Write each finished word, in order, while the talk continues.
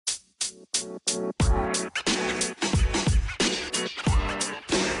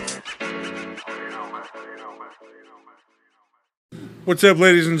What's up,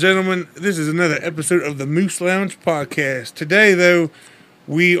 ladies and gentlemen? This is another episode of the Moose Lounge podcast. Today, though,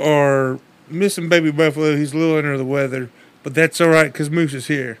 we are missing Baby Buffalo. He's a little under the weather, but that's all right because Moose is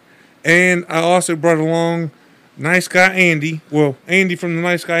here. And I also brought along Nice Guy Andy. Well, Andy from the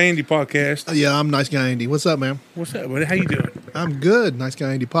Nice Guy Andy podcast. Yeah, I'm Nice Guy Andy. What's up, man? What's up, buddy? How you doing? I'm good. Nice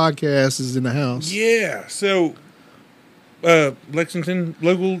Guy Andy podcast is in the house. Yeah. So, Lexington,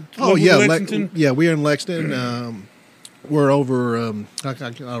 local yeah, Lexington. We're in Lexington. We're over. I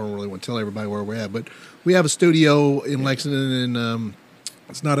don't really want to tell everybody where we're at, but we have a studio in Lexington, and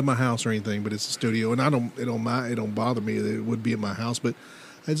it's not in my house or anything, but it's a studio, and it don't bother me that it would be in my house, but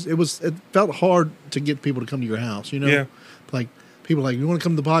it felt hard to get people to come to your house, you know. Yeah. Like people you want to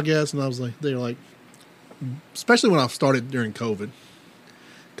come to the podcast, and I was like, they're like, especially when I started during COVID.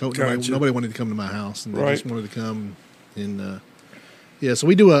 Gotcha. Nobody wanted to come to my house, and they Right. just wanted to come, and so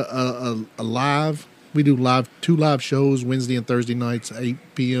we do a live. We do two live shows Wednesday and Thursday nights, 8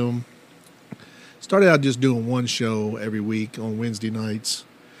 p.m. Started out just doing one show every week on Wednesday nights.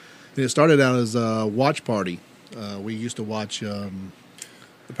 And it started out as a watch party. We used to watch The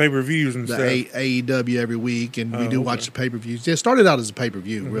pay-per-views and the stuff. AEW every week, and we do okay. watch the pay-per-views. Yeah, it started out as a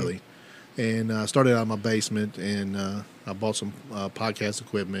pay-per-view, really. And started out in my basement, and I bought some podcast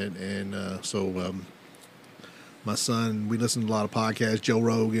equipment. And so my son, we listened to a lot of podcasts, Joe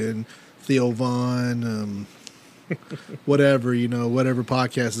Rogan, Theo Vaughn, whatever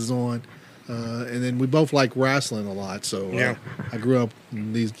podcast is on, and then we both like wrestling a lot. So Yeah. I grew up.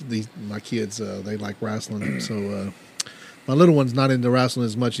 My kids they like wrestling. So my little one's not into wrestling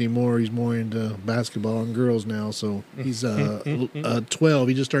as much anymore. He's more into basketball and girls now. So he's 12.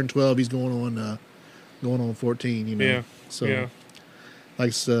 He just turned 12. He's going on 14. You know. Yeah. So Yeah.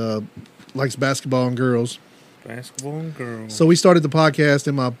 likes basketball and girls. Basketball and girls. So we started the podcast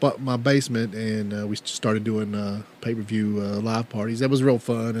in my basement, and we started doing pay-per-view live parties. That was real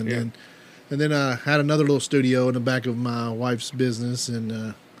fun. And then I had another little studio in the back of my wife's business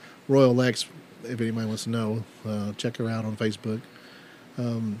in Royal X. If anybody wants to know, check her out on Facebook.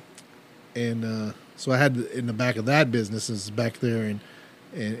 So I had in the back of that business is back there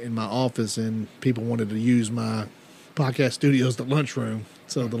in my office, and people wanted to use my podcast studio as the lunchroom,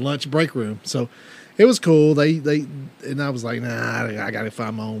 so the lunch break room. So it was cool. They and I was like, nah, I got to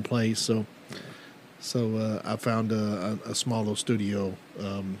find my own place. So I found a small little studio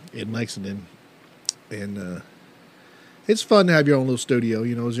in Lexington, and it's fun to have your own little studio.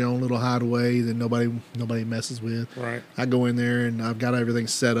 You know, it's your own little hideaway that nobody messes with. Right. I go in there and I've got everything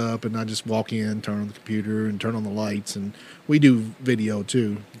set up, and I just walk in, turn on the computer, and turn on the lights, and we do video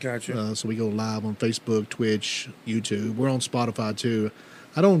too. Gotcha. So we go live on Facebook, Twitch, YouTube. We're on Spotify too.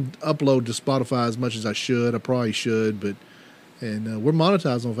 I don't upload to Spotify as much as I should. I probably should, but we're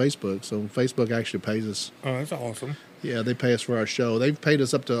monetized on Facebook, so Facebook actually pays us. Oh, that's awesome. Yeah, they pay us for our show. They've paid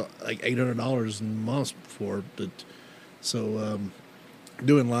us up to like $800 a month for it. So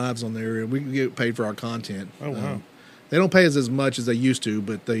doing lives on there, we get paid for our content. Oh, wow. They don't pay us as much as they used to,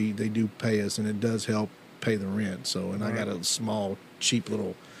 but they do pay us, and it does help pay the rent. So, and I got a small, cheap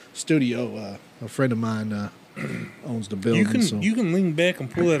little studio. A friend of mine owns the building. You can lean back and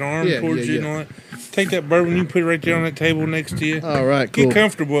pull that arm towards you and all that. Take that bourbon, you put it right there on that table next to you. All right, cool. Get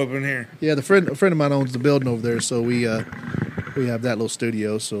comfortable up in here. Yeah, a friend of mine owns the building over there, so we have that little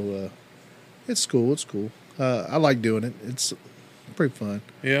studio. So it's cool. It's cool. I like doing it. It's pretty fun.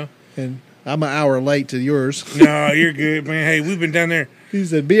 Yeah. And I'm an hour late to yours. No, you're good, man. Hey, we've been down there. He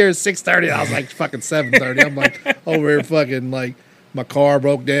said, be here at 6:30. I was like, fucking 7:30. I'm like, over here fucking like, my car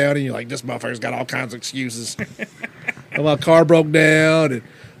broke down. And you're like, this motherfucker's got all kinds of excuses. And my car broke down. And,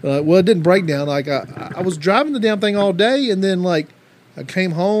 well, it didn't break down. Like, I was driving the damn thing all day. And then, like, I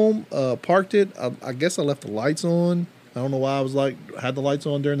came home, parked it. I guess I left the lights on. I don't know why I was like, had the lights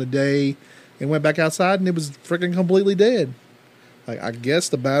on during the day. And went back outside, and it was freaking completely dead. Like, I guess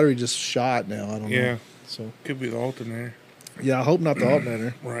the battery just shot now. I don't know. Yeah. So Could be the alternator. yeah, I hope not the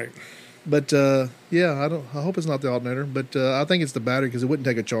alternator. Right. But yeah, I hope it's not the alternator. But I think it's the battery because it wouldn't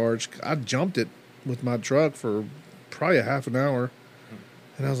take a charge. I jumped it with my truck for probably a half an hour,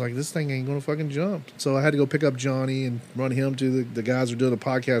 and I was like, this thing ain't gonna fucking jump. So I had to go pick up Johnny and run him to the guys who are doing the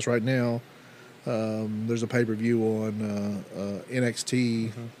podcast right now. There's a pay-per-view on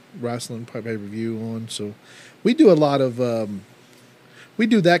NXT wrestling pay-per-view on. So we do a lot of we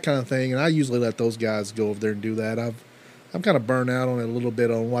do that kind of thing, and I usually let those guys go over there and do that. I'm kind of burnt out on it a little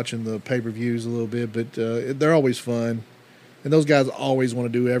bit on watching the pay-per-views a little bit, but they're always fun. And those guys always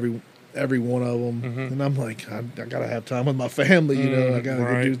want to do every one of them, and I'm like, I gotta have time with my family, you know. I gotta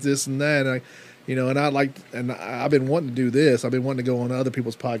go do this and that, and I've been wanting to do this. I've been wanting to go on other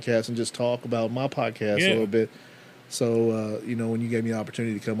people's podcasts and just talk about my podcast a little bit. So, when you gave me the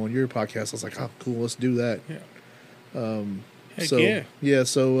opportunity to come on your podcast, I was like, oh, cool, let's do that. Yeah.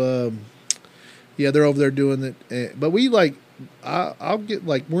 They're over there doing it. But we I'll get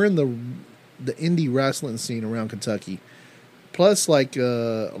we're in the indie wrestling scene around Kentucky. Plus,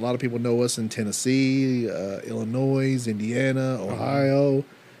 a lot of people know us in Tennessee, Illinois, Indiana, Ohio.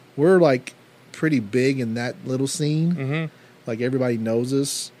 We're pretty big in that little scene. Everybody knows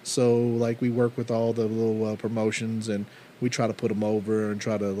us. So we work with all the little promotions, and we try to put them over and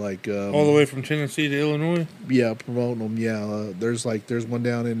try to all the way from Tennessee to Illinois. Yeah, promoting them. Yeah, there's one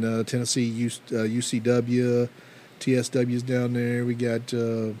down in Tennessee, UCW, TSW's down there. We got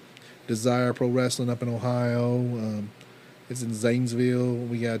Desire Pro Wrestling up in Ohio. It's in Zanesville.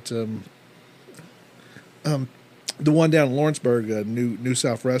 We got the one down in Lawrenceburg, New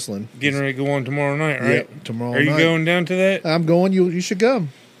South Wrestling. Getting ready to go on tomorrow night, right? Yep, tomorrow night. Are you going down to that? I'm going. You should come.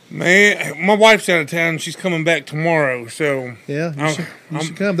 Man, my wife's out of town. She's coming back tomorrow, so... Yeah, you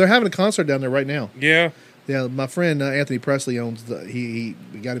should come. They're having a concert down there right now. Yeah? Yeah, my friend Anthony Presley owns we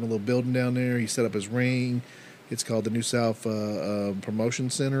got him a little building down there. He set up his ring. It's called the New South Promotion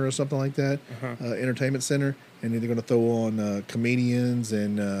Center or something like that, Entertainment Center. And they're going to throw on comedians,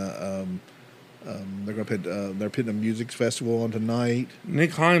 and they're putting a music festival on tonight.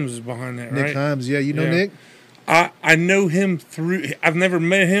 Nick Himes is behind that, right? Nick Himes, yeah, you know Nick? I know him through... I've never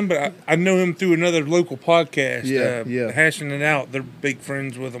met him, but I know him through another local podcast. Yeah. Hashing It Out. They're big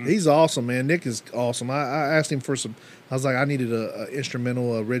friends with him. He's awesome, man. Nick is awesome. I asked him for some... I was like, I needed a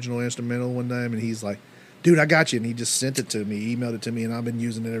original instrumental one time, and he's like, dude, I got you. And he just sent it to me. He emailed it to me, and I've been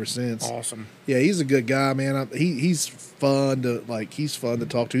using it ever since. Awesome. Yeah, he's a good guy, man. He's fun to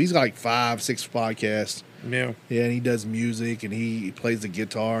talk to. He's got 5-6 podcasts. Yeah. Yeah, and he does music, and he plays the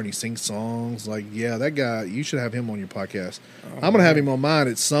guitar, and he sings songs. That guy, you should have him on your podcast. I'm gonna have him on mine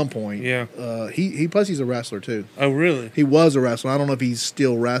at some point. Yeah. Plus he's a wrestler too. Oh, really? He was a wrestler. I don't know if he's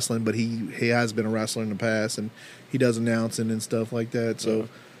still wrestling, but he has been a wrestler in the past, and he does announcing and stuff like that. So.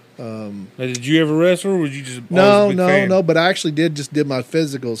 Now, did you ever wrestle, or was you just no? But I actually did my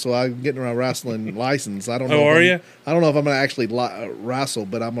physical, so I'm getting a wrestling license. I don't know. Are you? I don't know if I'm gonna actually wrestle,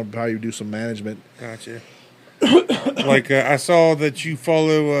 but I'm gonna probably do some management. Gotcha. I saw that you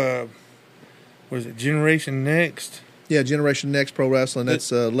follow. Was it Generation Next? Yeah, Generation Next Pro Wrestling.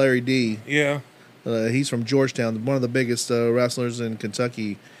 That's Larry D. Yeah. He's from Georgetown, one of the biggest wrestlers in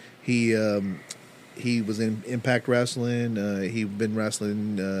Kentucky. He was in Impact Wrestling. He'd been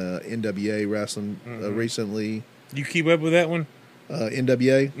wrestling NWA wrestling recently. You keep up with that one?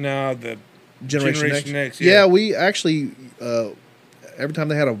 NWA? No, the Generation Next. Yeah, we actually, every time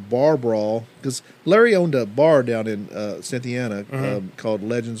they had a bar brawl, because Larry owned a bar down in Cynthiana called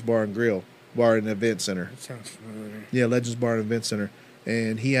Legends Bar and Grill, Bar and Event Center. That sounds familiar. Yeah, Legends Bar and Event Center.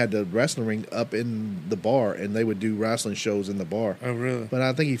 And he had the wrestling ring up in the bar, and they would do wrestling shows in the bar. Oh, really? But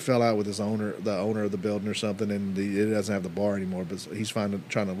I think he fell out with the owner of the building or something, and it doesn't have the bar anymore. But he's trying to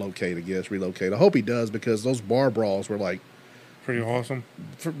relocate. I hope he does, because those bar brawls were pretty awesome.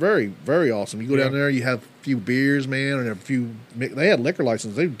 Very, very awesome. You go down there, you have a few beers, man, and they had liquor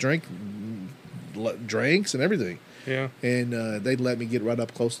license. They drank drinks and everything. Yeah. And they'd let me get right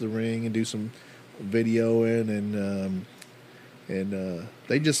up close to the ring and do some videoing and.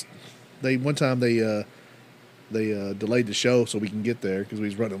 One time they delayed the show so we can get there because we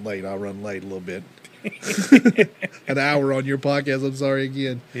was running late. I run late a little bit. An hour on your podcast. I'm sorry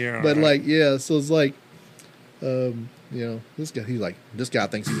again. Yeah. But so it's this guy. This guy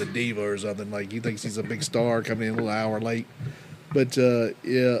thinks he's a diva or something. He thinks he's a big star coming in a little hour late. But those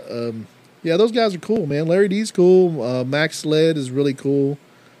guys are cool, man. Larry D's cool. Max Sled is really cool.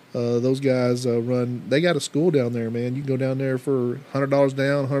 Those guys they got a school down there, man. You can go down there for $100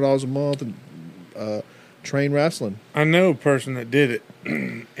 down, $100 a month, and train wrestling. I know a person that did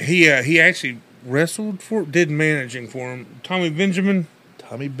it. He actually did managing for him. Tommy Benjamin.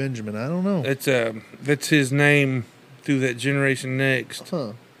 Tommy Benjamin, I don't know. That's his name through that Generation Next.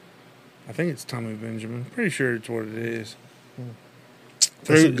 Huh. I think it's Tommy Benjamin. Pretty sure it's what it is.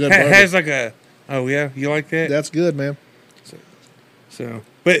 That's a good has oh yeah, you like that? That's good, man. So,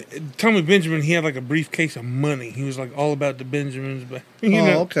 but Tommy Benjamin, he had a briefcase of money. He was all about the Benjamins, but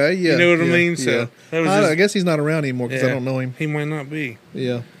okay, yeah, you know what I mean. Yeah. So I guess he's not around anymore because I don't know him. He might not be.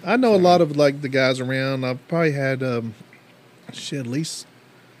 Yeah, I know a lot of the guys around. I've probably had at least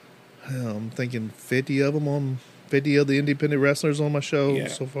I'm thinking 50 of them 50 of the independent wrestlers on my show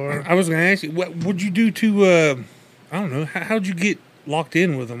so far. I was going to ask you, what would you do to? I don't know. How'd you get locked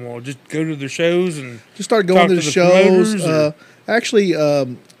in with them all? Just go to their shows and just started going talk to the shows. promoters, Actually,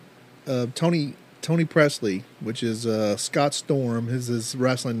 Tony Presley, which is Scott Storm, is his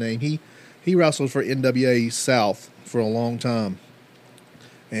wrestling name. He wrestled for NWA South for a long time,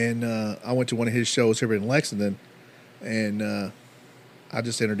 and I went to one of his shows here in Lexington, and I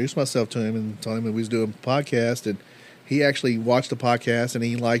just introduced myself to him and told him that we was doing a podcast, and he actually watched the podcast and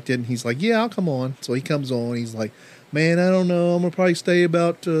he liked it, and he's like, "Yeah, I'll come on." So he comes on. He's like, "Man, I don't know. I'm gonna probably stay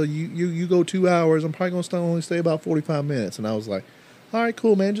about you go 2 hours. I'm probably gonna only stay about 45 minutes." And I was like, "All right,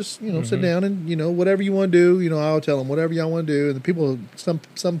 cool, man. Just sit down and whatever you want to do. I'll tell them whatever y'all want to do." And the people, some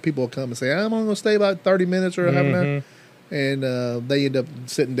people will come and say, "I'm gonna stay about 30 minutes or half an hour," and they end up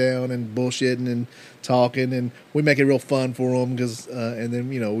sitting down and bullshitting and talking, and we make it real fun for them because, and then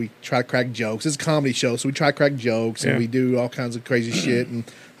we try to crack jokes. It's a comedy show, so we try to crack jokes and we do all kinds of crazy shit. And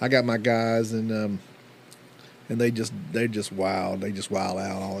I got my guys and they're just wild. They just wild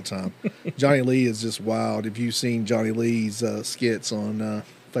out all the time. Johnny Lee is just wild. If you've seen Johnny Lee's skits on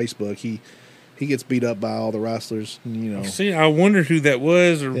Facebook, he gets beat up by all the wrestlers. See, I wondered who that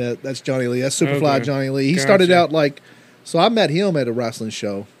was. Yeah, that's Johnny Lee. That's Superfly Johnny Lee. He started out so I met him at a wrestling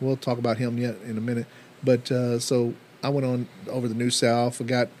show. We'll talk about him yet in a minute. But so I went on over the New South. I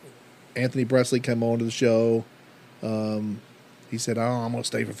got Anthony Presley come on to the show. He said, "Oh, I'm going to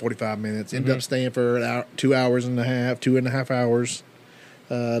stay for 45 minutes." Ended up staying for an hour, 2.5 hours.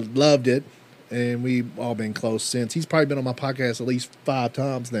 Loved it. And we've all been close since. He's probably been on my podcast at least 5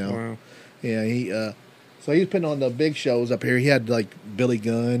 times now. Wow. Yeah, so he was putting on the big shows up here. He had like Billy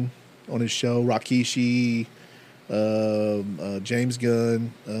Gunn on his show, Rikishi, James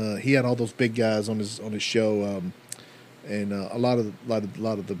Gunn. He had all those big guys on his show. And a lot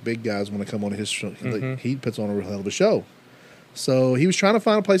of the big guys want to come on his show. He puts on a real hell of a show. So he was trying to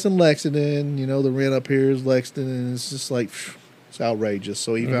find a place in Lexington. The rent up here is Lexington, and it's just like it's outrageous.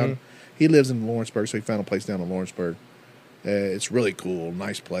 So he lives in Lawrenceburg, so he found a place down in Lawrenceburg. It's really cool,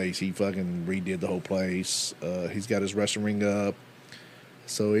 nice place. He fucking redid the whole place. He's got his wrestling ring up.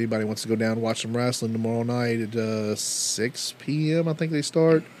 So anybody wants to go down and watch some wrestling tomorrow night at 6 p.m. I think they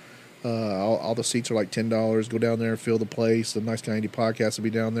start. All the seats are like $10. Go down there and fill the place. The Nice Guy Indie Podcast will be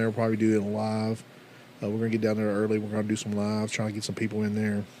down there. We'll probably do it live. We're going to get down there early. We're going to do some live, trying to get some people in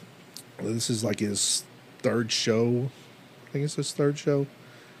there. This is like his 3rd show. I think it's his 3rd show.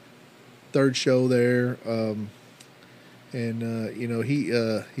 3rd show there.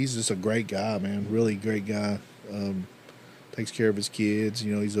 He's just a great guy, man. Really great guy. Takes care of his kids.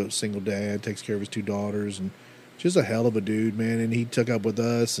 He's a single dad. Takes care of his 2 daughters, and just a hell of a dude, man. And he took up with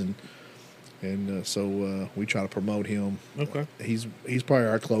us, and so we try to promote him. Okay. He's probably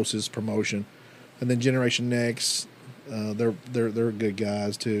our closest promotion. And then Generation Next, they're good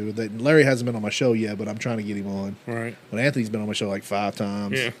guys too. Larry hasn't been on my show yet, but I'm trying to get him on. Right. But Anthony's been on my show like 5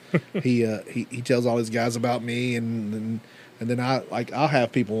 times. Yeah. he tells all his guys about me, and then I'll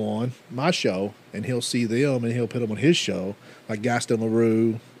have people on my show, and he'll see them and he'll put them on his show, like Gaston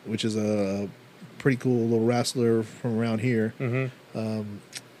LaRue, which is a pretty cool little wrestler from around here.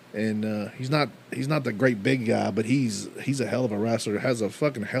 And he's not the great big guy, but he's a hell of a wrestler. Has a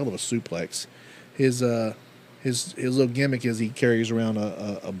fucking hell of a suplex. His little gimmick is he carries around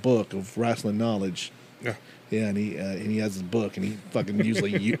a book of wrestling knowledge. Yeah. Yeah, and he has his book, and he fucking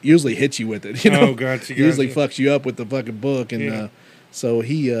usually hits you with it. Oh, gotcha. Usually fucks you up with the fucking book, and so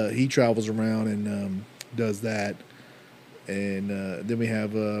he travels around and does that. And then we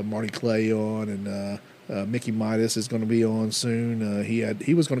have Marty Clay on, and Mickey Midas is going to be on soon.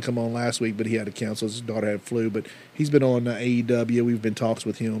 He was going to come on last week, but he had to cancel. His daughter had flu, but he's been on AEW. We've been talks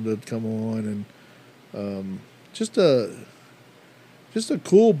with him to come on, and just a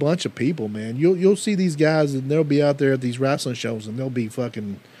cool bunch of people, man. You'll see these guys, and they'll be out there at these wrestling shows, and they'll be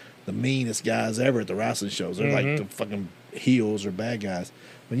fucking the meanest guys ever at the wrestling shows. They're like the fucking heels or bad guys.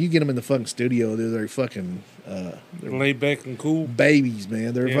 When you get them in the fucking studio, they're fucking they're laid back and cool babies,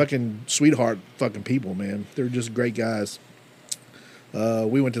 man. They're fucking sweetheart fucking people, man. They're just great guys.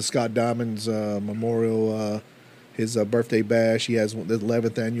 We went to Scott Diamond's memorial, his birthday bash. He has the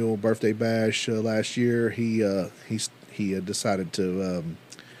 11th annual birthday bash last year. He decided to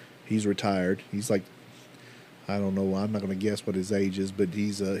he's retired. He's like, I don't know, I'm not going to guess what his age is, but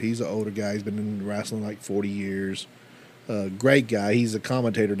he's an older guy. He's been in wrestling like 40 years. Great guy. He's a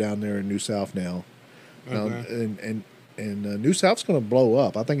commentator down there in New South now. Okay. And New South's going to blow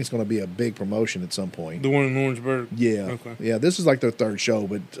up. I think it's going to be a big promotion at some point. The one in Lawrenceburg? Yeah. Okay. Yeah, this is like their 3rd show,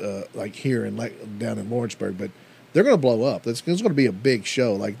 but like here down in Lawrenceburg. But they're going to blow up. It's going to be a big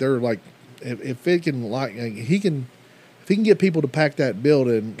show. Like they're like, if it can if he can get people to pack that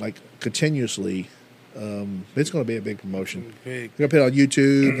building like continuously, It's going to be a big promotion. Big. They're going to put it on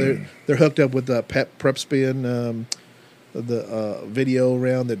YouTube. They're hooked up with the Prep Spin, the video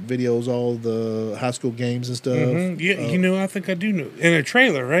round that videos all the high school games and stuff. Yeah, I think I do know. In a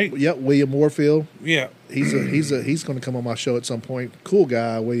trailer, right? Yep, William Warfield. Yeah. He's going to come on my show at some point. Cool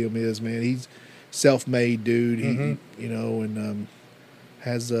guy, William is, man. He's self-made dude. He and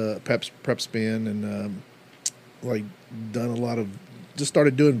has prep spin and like done a lot of, just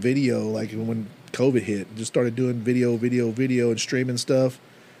started doing video like when COVID hit. Just started doing video and streaming stuff,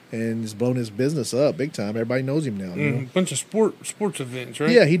 and he's blown his business up big time. Everybody knows him now. You know? Bunch of sports events, right?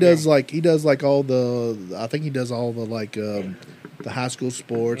 Yeah, he does like all the. I think he does all the like the high school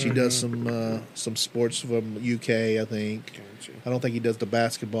sports. He does some sports from UK. I think. Gotcha. I don't think he does the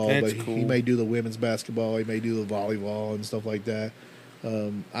basketball, That's but cool. he may do the women's basketball. He may do the volleyball and stuff like that.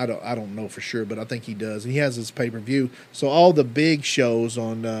 I don't know for sure, but I think he does. And he has his pay-per-view. So all the big shows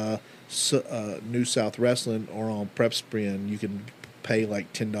on New South Wrestling or on Prep Spin, you can pay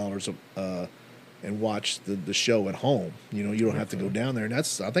like $10 and watch the show at home. You know, you don't have to go down there, and I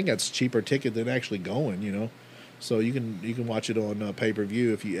think that's a cheaper ticket than actually going. You know, so you can watch it on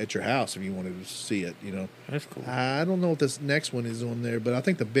pay-per-view at your house if you wanted to see it. You know, That's cool. I don't know if this next one is on there, but I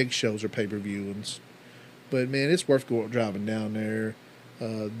think the big shows are pay-per-view ones. But man, it's worth driving down there.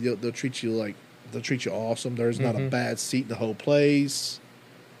 They'll treat you awesome. There's not a bad seat in the whole place.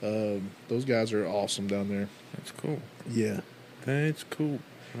 Those guys are awesome down there. That's cool. Yeah. That's cool.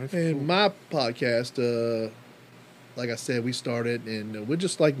 And my podcast, like I said, we started, and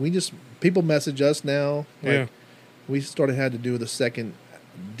people message us now. Like, we had to do the second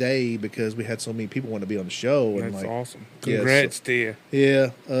day because we had so many people want to be on the show. And That's like, awesome. Congrats to you.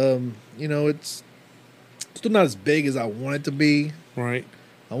 Yeah. It's still not as big as I want it to be. Right.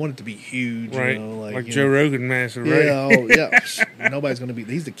 I want it to be huge. Right. You know, like Joe Rogan massive, right? Yeah. Nobody's going to be.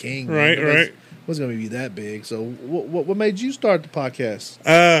 He's the king. Right. Man. Right. What's going to be that big? So, what made you start the podcast?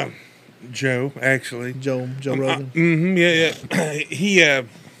 Joe, actually. Joe Rogan. Yeah. He.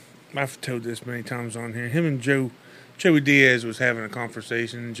 I've told this many times on here. Him and Joey Diaz was having a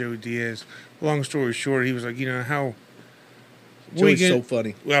conversation. And Joey Diaz, long story short, he was like, how. Joey's so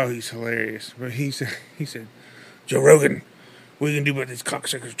funny. Well, he's hilarious. But he said, Joe Rogan, what are you going to do about these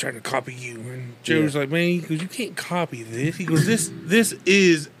cocksuckers trying to copy you? And Joe was like, man, he goes, you can't copy this. He goes, this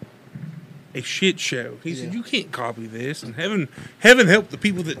is a shit show. He said, you can't copy this. And heaven help the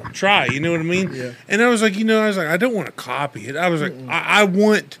people that try. You know what I mean? Yeah. And I was like, I don't want to copy it. I was like, I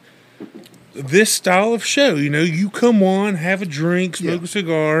want this style of show. You come on, have a drink, smoke a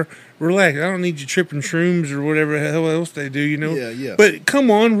cigar, relax. I don't need you tripping shrooms or whatever the hell else they do, Yeah. But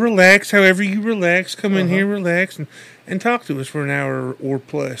come on, relax. However you relax, come in here, relax, and talk to us for an hour or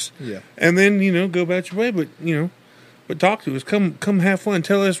plus. Yeah. And then, go about your way. But talk to us. Come have fun.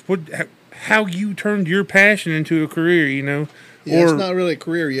 Tell us how you turned your passion into a career, Yeah, it's not really a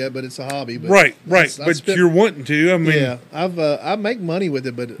career yet, but it's a hobby. But right. But you're wanting to. I mean, I make money with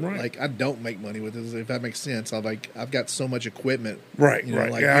it, but Right. I don't make money with it. If that makes sense, I've got so much equipment. Right.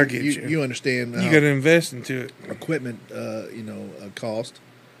 Like I get you. You understand? You got to invest into it. Equipment, cost.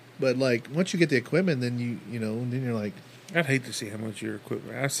 But like once you get the equipment, then then you're like, I'd hate to see how much your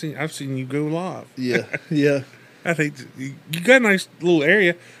equipment. I've seen you go live. yeah. I think you got a nice little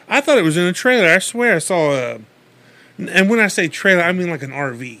area. I thought it was in a trailer. I swear I saw and when I say trailer, I mean like an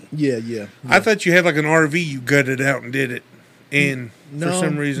RV. Yeah. I thought you had like an RV you gutted out and did it in for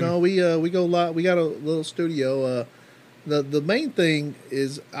some reason. No, we go live. We got a little studio. The main thing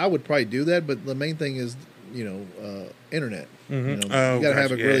is I would probably do that, but the main thing is internet. You got to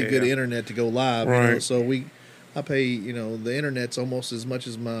have a really good internet to go live. Right. So I pay the internet's almost as much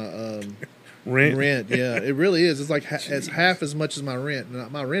as my Rent. Yeah, it really is. It's like it's half as much as my rent. Now,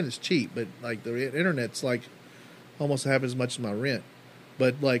 my rent is cheap, but like the internet's like almost half as much as my rent.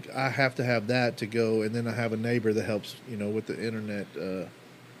 But like I have to have that to go, and then I have a neighbor that helps with the internet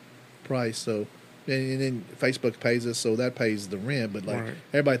price. So and then Facebook pays us, so that pays the rent. But like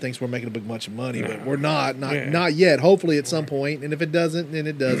everybody thinks we're making a big bunch of money, but we're not yet. Hopefully at some point, and if it doesn't, then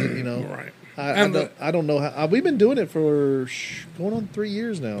it doesn't. Right. I don't know how we've been doing it for going on 3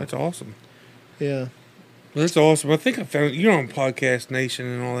 years now. That's awesome. Yeah. Well, that's awesome. I think I found you're on Podcast Nation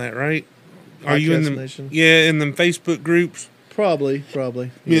and all that, right? Are you in them? Nation? Yeah, in them Facebook groups. Probably.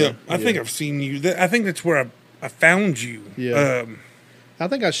 Yeah, I think I've seen you. I think that's where I found you. Yeah. I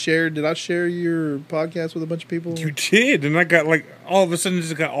think I shared. Did I share your podcast with a bunch of people? You did, and I got like all of a sudden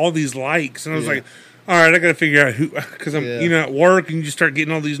just got all these likes, and I was like, all right, I got to figure out who, because I'm at work and you just start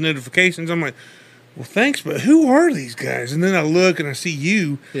getting all these notifications. I'm like, well, thanks, but who are these guys? And then I look and I see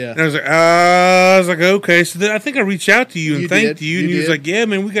you. Yeah. And I was like, okay. So then I think I reached out to you and thanked you. And you was like, yeah,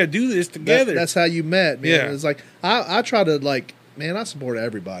 man, we got to do this together. That's how you met, man. Yeah. It's like, I try to, like, man, I support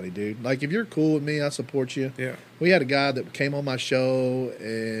everybody, dude. Like, if you're cool with me, I support you. Yeah. We had a guy that came on my show,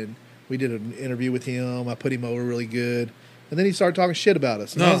 and we did an interview with him. I put him over really good. And then he started talking shit about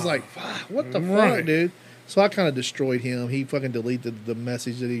us. And I was like, fuck, what the fuck, dude? So I kind of destroyed him. He fucking deleted the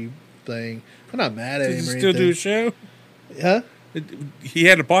message that he thing. I'm not mad at him or anything. Still do a show? Huh? He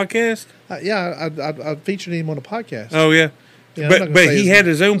had a podcast? Yeah, I featured him on a podcast. Oh, yeah. Yeah, but he had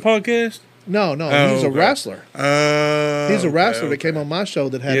his own podcast? No, he's a wrestler. He's a wrestler that came on my show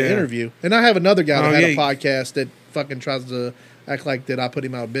that had an interview. And I have another guy that had a podcast that fucking tries to act like that I put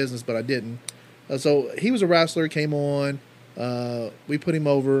him out of business, but I didn't. So he was a wrestler, came on. We put him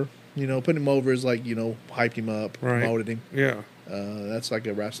over. You know, putting him over is like, you know, hyped him up, promoted him. Yeah. That's like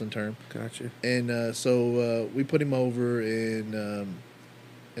a wrestling term. Gotcha. And so we put him over, and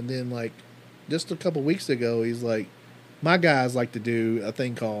then, like, just a couple weeks ago, he's like, my guys like to do a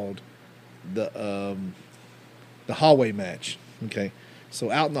thing called the hallway match. Okay. So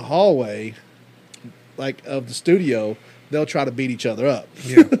out in the hallway, like, of the studio, they'll try to beat each other up.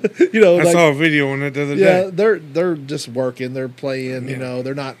 Yeah. You know, I saw a video on it the other day. Yeah, they're just working, they're playing, you know,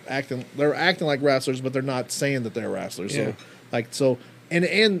 they're acting like wrestlers, but they're not saying that they're wrestlers. Yeah. So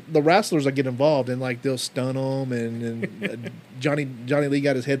and the wrestlers that get involved, and like they'll stun them, and Johnny Lee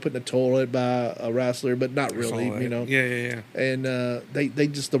got his head put in the toilet by a wrestler, but not really, you know. Yeah. And they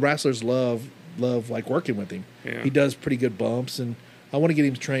just, the wrestlers love like working with him. Yeah. He does pretty good bumps, and I want to get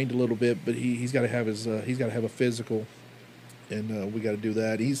him trained a little bit, but he's got to have a physical. And we got to do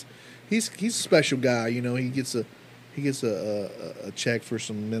that. He's a special guy, you know. He gets a check for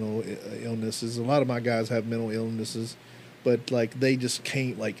some mental illnesses. A lot of my guys have mental illnesses, but like they just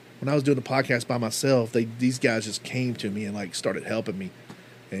can't. Like when I was doing the podcast by myself, these guys just came to me and like started helping me.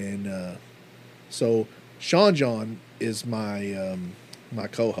 And so Sean John is my my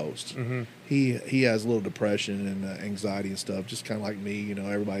co-host. Mm-hmm. He has a little depression and anxiety and stuff, just kind of like me. You know,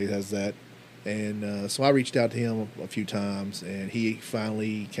 everybody has that. And so I reached out to him a few times, and he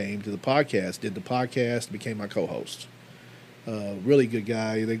finally came to the podcast, did the podcast, became my co-host. Really good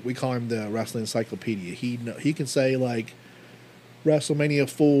guy. We call him the Wrestling Encyclopedia. He can say, like, WrestleMania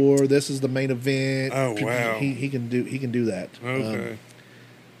 4, this is the main event. Oh, wow. He can do that. Okay.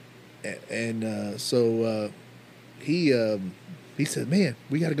 So he said, man,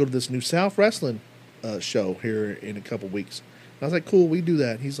 we got to go to this New South Wrestling show here in a couple weeks. And I was like, cool, we do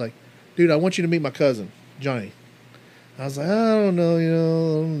that. He's like, dude, I want you to meet my cousin, Johnny. I was like, I don't know,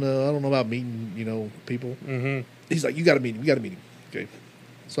 I don't know about meeting, you know, people. Mm-hmm. He's like, you got to meet him. Okay.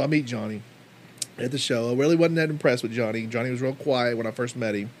 So I meet Johnny at the show. I really wasn't that impressed with Johnny. Johnny was real quiet when I first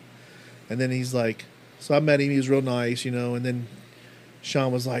met him. And then he's like, so I met him. He was real nice, you know. And then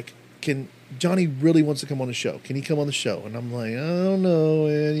Sean was like, Johnny really wants to come on the show. Can he come on the show? And I'm like, I don't know,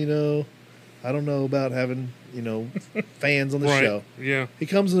 man, you know. I don't know about having, you know, fans on the show. Yeah. He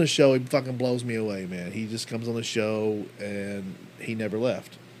comes on the show, he fucking blows me away, man. He just comes on the show, and he never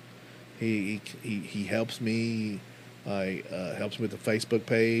left. He helps me. Helps me with the Facebook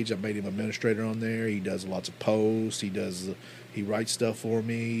page. I made him administrator on there. He does lots of posts. He writes stuff for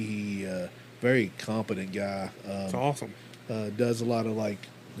me. He very competent guy. That's awesome. Does a lot of, like,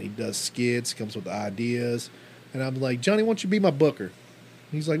 he does skits, comes with ideas. And I'm like, Johnny, why don't you be my booker?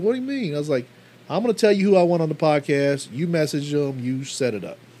 He's like, what do you mean? I was like, I'm going to tell you who I want on the podcast. You message them. You set it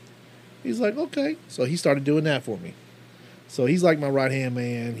up. He's like, okay. So he started doing that for me. So he's like my right-hand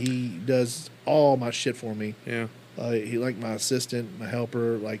man. He does all my shit for me. Yeah. He like my assistant, my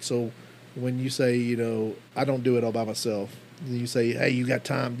helper. Like, so when you say, you know, I don't do it all by myself. Then you say, hey, you got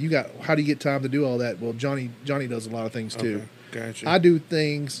time. How do you get time to do all that? Well, Johnny does a lot of things too. Gotcha. I do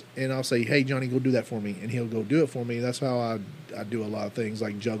things, and I'll say, hey, Johnny, go do that for me. And he'll go do it for me. That's how I do a lot of things,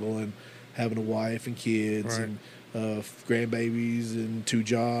 like juggling, having a wife and kids, right, and grandbabies and 2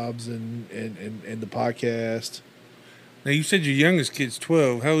 jobs and the podcast. Now, you said your youngest kid's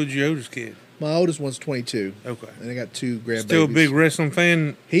 12. How old's your oldest kid? My oldest one's 22. Okay. And I got 2 grandbabies. Still a big wrestling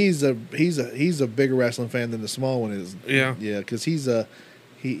fan? He's a bigger wrestling fan than the small one is. Yeah. Yeah, because he's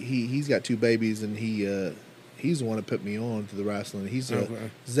got 2 babies, and he's the one that put me on to the wrestling. He's a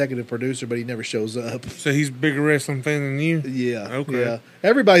executive producer, but he never shows up. So he's a bigger wrestling fan than you? Yeah. Okay. Yeah.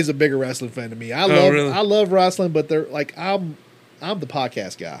 Everybody's a bigger wrestling fan than me. I love wrestling, but they're like, I'm the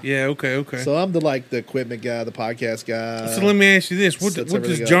podcast guy. Yeah, okay. So I'm the equipment guy, the podcast guy. So let me ask you this. What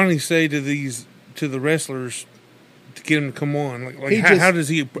does Johnny say to the wrestlers to get them to come on? How does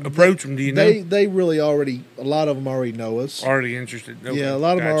he approach them? Do you know? They really a lot of them already know us. Already interested. Okay, yeah, a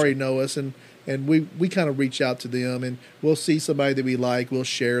lot of them already know us, and and we kind of reach out to them, and we'll see somebody that we like, we'll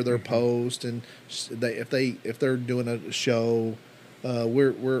share their post, and if they're doing a show,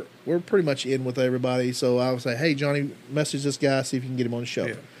 we're pretty much in with everybody. So I would say, hey Johnny, message this guy, see if you can get him on the show.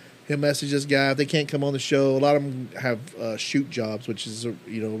 Yeah. He'll message this guy if they can't come on the show. A lot of them have shoot jobs, which is a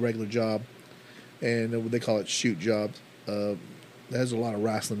regular job, and they call it shoot jobs. There's a lot of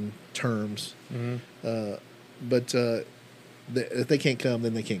wrestling terms, but if they can't come,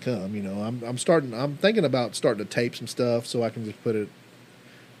 then they can't come. I'm thinking about starting to tape some stuff so I can just put it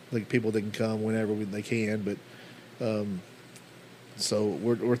like people that can come whenever they can. But so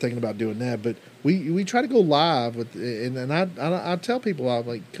we're thinking about doing that. But we try to go live with, and I tell people, I'm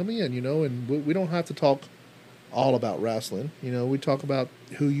like, come in, and we don't have to talk all about wrestling. We talk about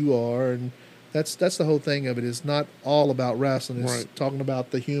who you are, and that's the whole thing of it. It's not all about wrestling. It's talking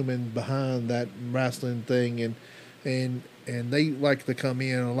about the human behind that wrestling thing, and they like to come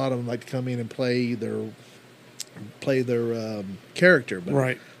in. A lot of them like to come in and play their character.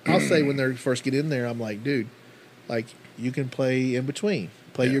 But I'll say when they first get in there, I'm like, dude, like you can play in between,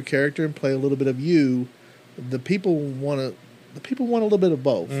 play your character and play a little bit of you. The people want a little bit of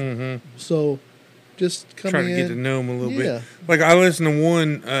both. Mm-hmm. So just come try in, to get to know them a little bit. Like I listened to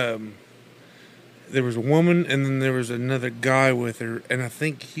one. There was a woman, and then there was another guy with her, and I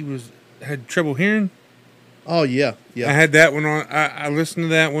think he had trouble hearing. Oh yeah. I had that one on. I listened to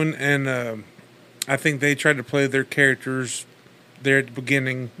that one, and I think they tried to play their characters there at the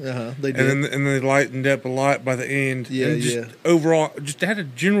beginning. They did, and they lightened up a lot by the end. Overall, just had a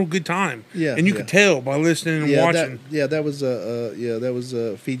general good time. Yeah, and you could tell by listening and watching. That was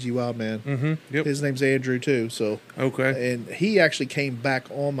Fiji Wild Man. Mm-hmm. Yep. His name's Andrew too. So okay, and he actually came back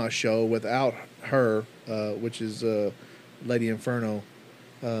on my show without her, which is Lady Inferno.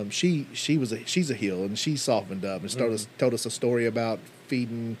 She's a heel, and she softened up and told us a story about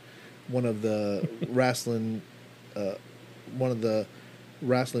feeding one of the wrestling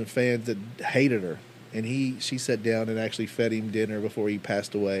fans that hated her, and she sat down and actually fed him dinner before he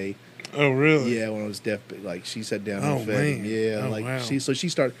passed away. Oh really? Yeah, when I was deaf, like she sat down and fed him. Yeah, wow.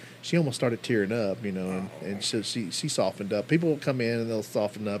 She almost started tearing up, and she softened up. People will come in and they'll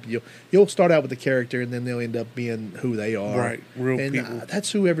soften up. You'll start out with the character, and then they'll end up being who they are. Right, real and people.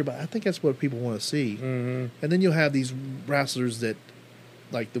 That's who everybody. I think that's what people want to see. Mm-hmm. And then you'll have these wrestlers that,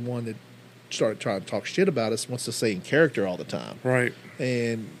 like the one that started trying to talk shit about us, wants to stay in character all the time. Right.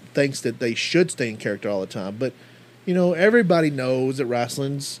 And thinks that they should stay in character all the time, but. Everybody knows that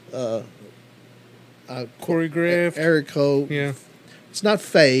wrestling's choreographed. Eric Cole. Yeah. It's not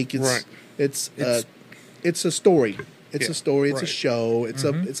fake. Right. It's a story. It's a story. It's a show. It's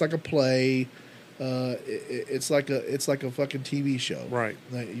it's like a play. It's like a fucking TV show. Right.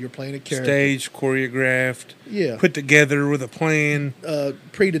 Like you're playing a character. Staged, choreographed. Yeah. Put together with a plan.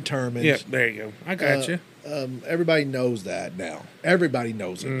 Predetermined. Yeah. There you go. I got you. Everybody knows that now. Everybody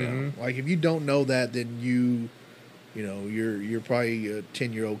knows it now. Like if you don't know that, then you're probably a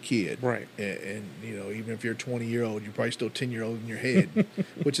 10-year-old kid, right? And even if you're a 20-year-old, you're probably still 10-year-old in your head,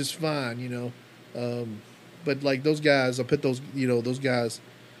 which is fine, But like those guys, I put those guys.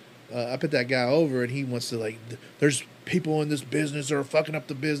 I put that guy over, and he wants to there's people in this business that are fucking up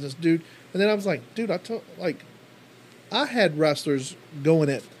the business, dude. And then I was like, dude, I had wrestlers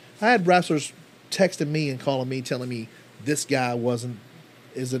texting me and calling me, telling me this guy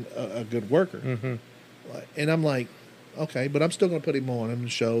isn't a good worker, and I'm like. Okay, but I'm still going to put him on the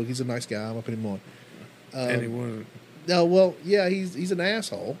show. He's a nice guy. I'm going to put him on. And he wasn't. No, well, yeah, he's an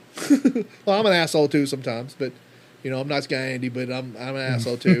asshole. Well, I'm an asshole too sometimes, but I'm nice guy Andy, but I'm an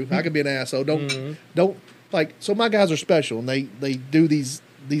asshole too. I can be an asshole. Don't like. So my guys are special, and they do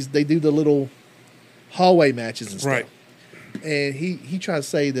they do the little hallway matches and stuff. Right. And he tried to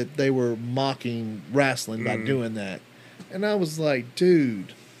say that they were mocking wrestling by doing that, and I was like,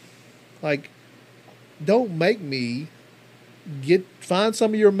 dude, don't make me. Find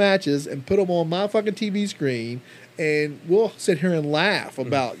some of your matches and put them on my fucking TV screen, and we'll sit here and laugh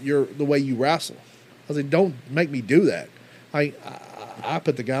about the way you wrestle. I was like, don't make me do that. I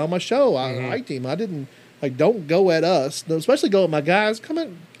put the guy on my show. I liked him. I didn't don't go at us, especially go at my guys. Come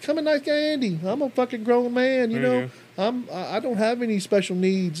in, nice guy Andy. I'm a fucking grown man. I don't have any special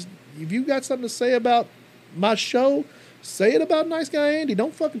needs. If you got something to say about my show. Say it about nice guy Andy.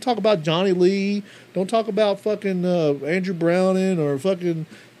 Don't fucking talk about Johnny Lee. Don't talk about fucking Andrew Browning or fucking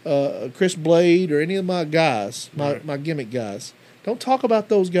Chris Blade or any of my guys, my gimmick guys. Don't talk about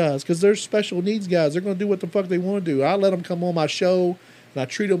those guys because they're special needs guys. They're going to do what the fuck they want to do. I let them come on my show, and I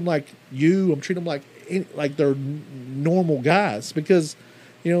treat them like you. I'm treating them like they're normal guys because,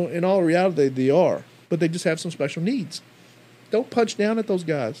 in all reality, they are. But they just have some special needs. Don't punch down at those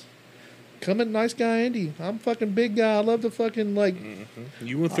guys. come at Nice Guy Andy. I'm fucking big guy. I love to fucking like.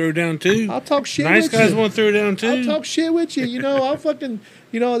 You want to throw down too? I'll talk shit. Nice with guys you. want to throw down too. I'll talk shit with you. You know, I'll fucking.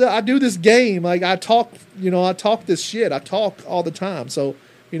 You know, I do this game. Like I talk. You know, I talk this shit. I talk all the time. So,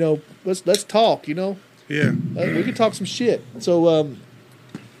 you know, let's talk. You know. Yeah. We can talk some shit. So,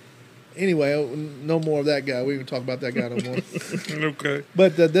 anyway, no more of that guy. We can talk about that guy no more. Okay.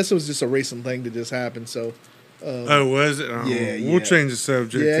 But this was just a recent thing that just happened. So. Oh, was it? Oh, Yeah, We'll change the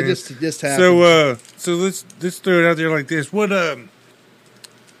subject. Yeah, then. just happened. So let's throw it out there like this. What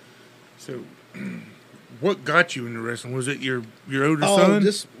got you into wrestling? Was it your older son?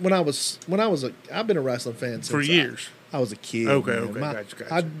 Just when I've been a wrestling fan since For years. I was a kid. Okay, man.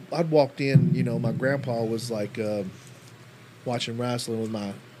 gotcha. I'd walked in, you know, my grandpa was like watching wrestling with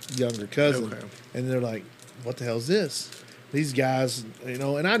my younger cousin, Okay. and they're like, "What the hell's this?" These guys, you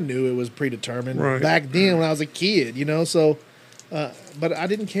know, and I knew it was predetermined Right. back then when I was a kid, you know. So, but I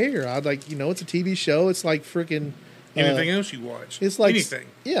didn't care. I'd like, you know, it's a TV show. It's like freaking Anything else you watch? It's like anything.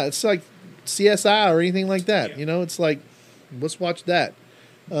 Yeah, it's like CSI or anything like that. Yeah. You know, it's like let's watch that.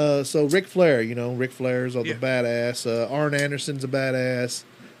 So Ric Flair, you know, Ric Flair's the badass. Arn Anderson's a badass.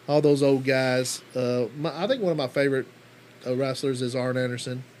 All those old guys. I think one of my favorite wrestlers is Arn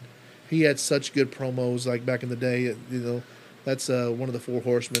Anderson. He had such good promos like back in the day. You know, that's one of the Four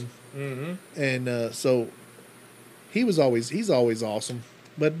Horsemen. Mm-hmm. And so he's always awesome.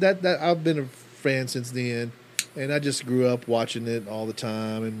 But that I've been a fan since then, and I just grew up watching it all the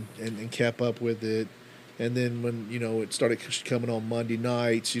time and kept up with it. And then when, you know, it started coming on Monday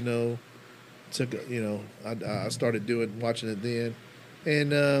nights, you know, I started watching it then.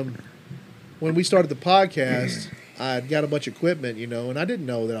 And when we started the podcast, I got a bunch of equipment, you know, and I didn't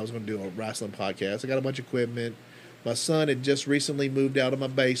know that I was going to do a wrestling podcast. I got a bunch of equipment. My son had just recently moved out of my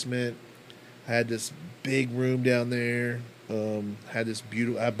basement. I had this big room down there. I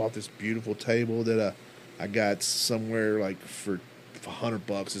bought this beautiful table that I got somewhere like for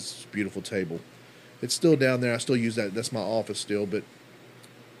 $100. It's this beautiful table. It's still down there. I still use that. That's my office still. But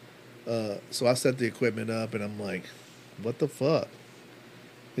so I set the equipment up, and I'm like, what the fuck?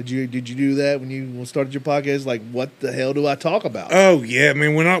 Did you do that when you started your podcast? Like, what the hell do I talk about? Oh yeah,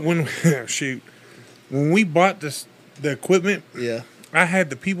 man. When we bought the equipment, Yeah. I had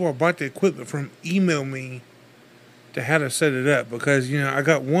the people I bought the equipment from email me to how to set it up, because, you know, I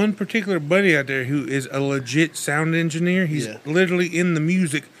got one particular buddy out there who is a legit sound engineer. He's literally in the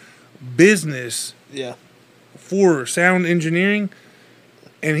music business Yeah. for sound engineering,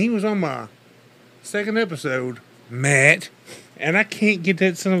 and he was on my second episode, Matt, and I can't get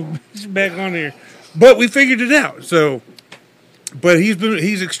that son of a bitch back on here, but we figured it out. So, but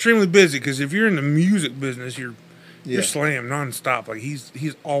he's extremely busy, because if you're in the music business, you're slammed nonstop. Like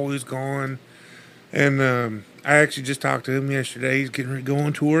he's always gone. And I actually just talked to him yesterday. He's getting ready to go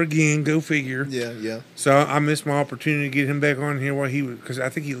on tour again. Go figure. Yeah, yeah. So I missed my opportunity to get him back on here while because I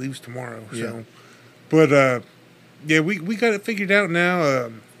think he leaves tomorrow. So, Yeah. But we got it figured out now.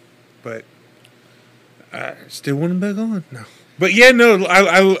 But I still want him back on. No. But yeah, no,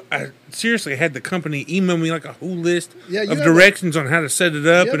 I seriously had the company email me like a whole list of directions on how to set it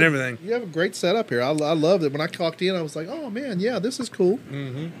up and everything. You have a great setup here. I loved it. When I clocked in, I was like, oh, man, yeah, this is cool.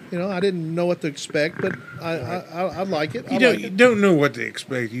 Mm-hmm. You know, I didn't know what to expect, but I like it. You don't know what to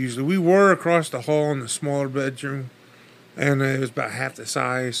expect usually. We were across the hall in the smaller bedroom, and it was about half the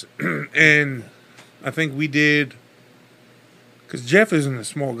size. And I think we did, because Jeff isn't a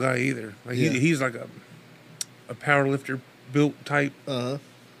small guy either. Like he's like a power lifter built type. Uh-huh.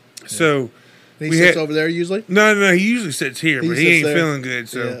 So he sits over there usually? No, he usually sits here, but he ain't feeling good.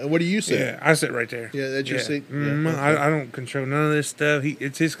 So yeah. What do you sit? Yeah, I sit right there. Yeah, that's your seat. Mm-hmm. Yeah, okay. I don't control none of this stuff.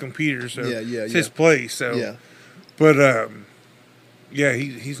 It's his computer, so it's his yeah. place. So yeah, but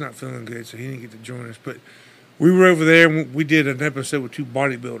he's not feeling good, so he didn't get to join us. But we were over there, and we did an episode with two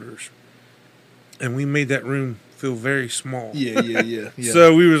bodybuilders, and we made that room feel very small. Yeah.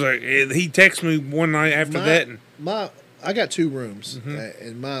 So we was like, he texted me one night after that, and I got two rooms, mm-hmm.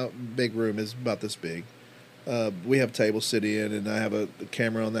 and my big room is about this big. We have a table sit in, and I have a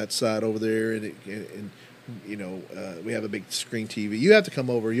camera on that side over there, and you know, we have a big screen TV. You have to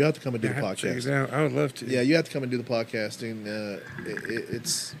come over. You have to come and do the podcast. I would love to. Yeah, you have to come and do the podcasting.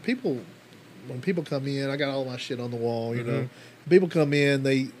 It's people. When people come in, I got all my shit on the wall. You know, people come in,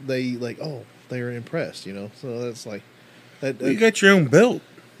 they like, oh, they are impressed. You know, so that's like that. You got your own belt.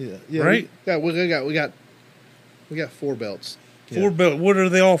 Yeah, right. We got 4 belts. Four belt. What are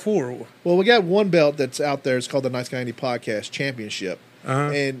they all for? Well, we got one belt that's out there. It's called the Nice Guy Andy Podcast Championship,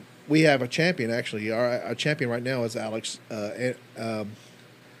 and we have a champion. Actually, our champion right now is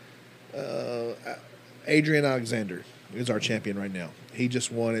Adrian Alexander. is our champion right now. He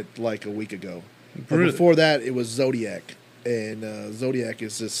just won it like a week ago. But Really? before that, it was Zodiac. And Zodiac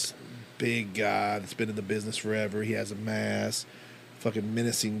is this big guy that's been in the business forever. He has a mask. Fucking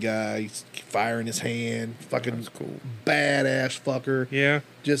menacing guy. He's fire in his hand. Fucking That's cool. badass fucker. Yeah.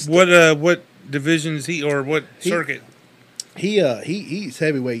 Just What division is he, or what circuit? He's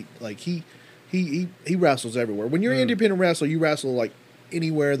heavyweight. Like he wrestles everywhere. When you're an independent wrestler, you wrestle like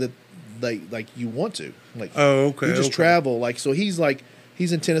anywhere that like you want to. Like Oh, okay. you just okay. travel. Like so he's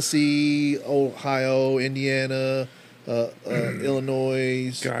in Tennessee, Ohio, Indiana,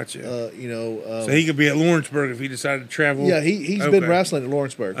 Illinois. Gotcha. So So he could be at Lawrenceburg if he decided to travel. yeah, he's Okay. been wrestling at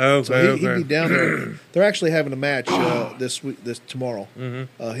Lawrenceburg. Okay, so he'd okay. be down there. They're actually having a match this tomorrow.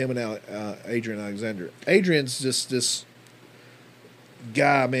 Mm-hmm. Him and Adrian Alexander. Adrian's just this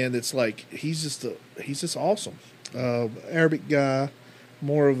guy, man. That's like he's just awesome. Arabic guy,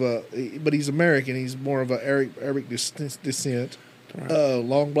 but he's American. He's more of a Arabic descent. Right.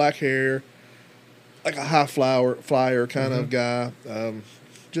 Long black hair, like a high flyer kind of guy.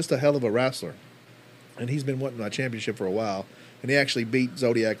 Just a hell of a wrestler. And he's been wanting my championship for a while. And he actually beat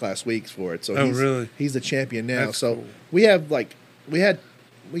Zodiac last week for it. So really? He's the champion now. That's so cool. we got like,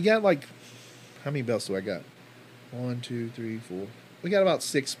 how many belts do I got? 1, 2, 3, 4. We got about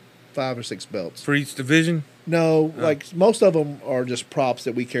 5 or 6 belts. For each division? No, like most of them are just props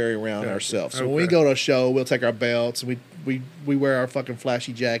that we carry around Gotcha. ourselves. So Okay. when we go to a show, we'll take our belts and we wear our fucking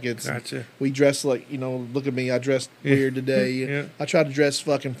flashy jackets. Gotcha. We dress like, look at me, I dressed weird today. Yeah. I try to dress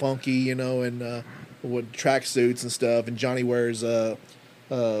fucking funky, and with track suits and stuff. And Johnny wears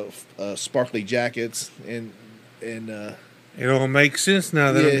sparkly jackets and It all makes sense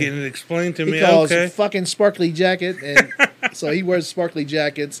now that Yeah. I'm getting it explained to he me. calls Okay. fucking sparkly jacket, and so he wears sparkly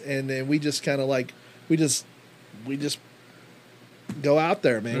jackets, and then we just kind of like we just go out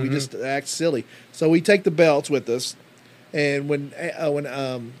there, man. We just act silly. So we take the belts with us, and when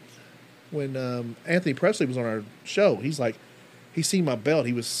Anthony Presley was on our show, he's like, he seen my belt.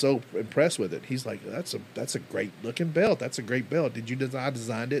 He was so impressed with it. He's like, that's a great looking belt. That's a great belt. Did you design? I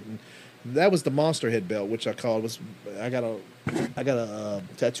designed it, and that was the Monster Head belt, which I called I got a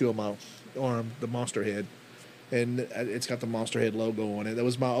tattoo on my arm, the Monster Head, and it's got the Monster Head logo on it. That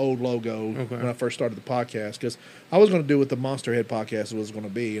was my old logo when I first started the podcast, because I was going to do what the Monster Head podcast was going to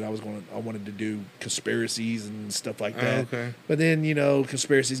be, and I wanted to do conspiracies and stuff like that. Okay. But then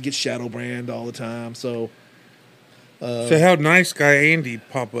conspiracies get shadow banned all the time, so. So how Nice Guy Andy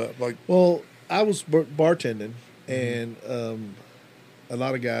pop up? Like, Well, I was bartending, and a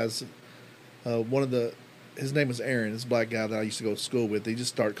lot of guys. His name was Aaron. This black guy that I used to go to school with. They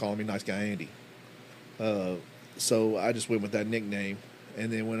just started calling me Nice Guy Andy. So I just went with that nickname.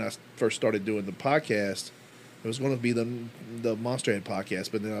 And then when I first started doing the podcast, it was going to be the Monster Head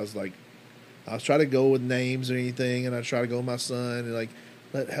podcast. But then I was trying to go with names or anything, and I tried to go with my son and like,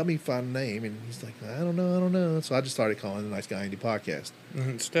 help me find a name. And he's like, I don't know. So I just started calling the Nice Guy Andy podcast.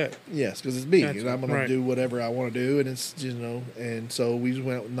 instead. Yes, because it's me, Gotcha. and I'm going Right. to do whatever I want to do, and it's and so we just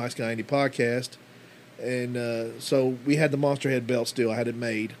went out with Nice Guy Andy podcast, and so we had the Monster Head belt still. I had it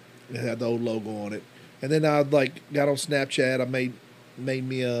made. It had the old logo on it, and then I got on Snapchat. I made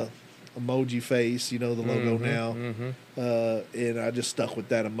me a emoji face, the logo now, and I just stuck with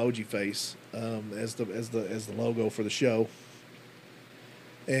that emoji face as the logo for the show,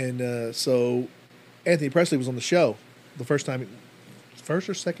 and so Anthony Presley was on the show the first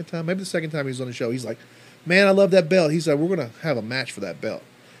or second time, maybe the second time he was on the show. He's like, man, I love that belt. He said, we're going to have a match for that belt.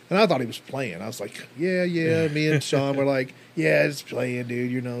 And I thought he was playing. I was like, yeah. Me and Sean were like, yeah, it's playing,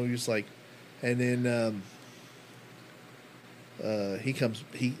 dude. He's like, and then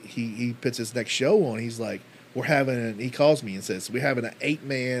he puts his next show on. He's like, he calls me and says, we're having an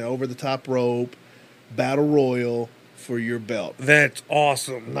 8-man over the top rope battle royal for your belt. That's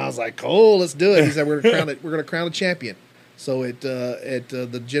awesome. And I was like, cool, let's do it. He said, we're going to crown a champion. So at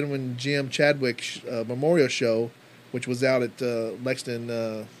the Gentleman Jim Chadwick Memorial Show, which was out at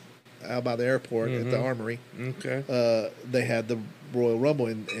Lexington, out by the airport at the Armory, they had the Royal Rumble,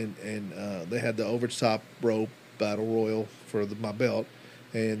 and they had the over the top rope battle royal for my belt,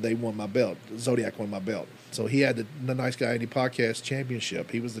 and they won my belt. Zodiac won my belt. So he had the Nice Guy Andy Podcast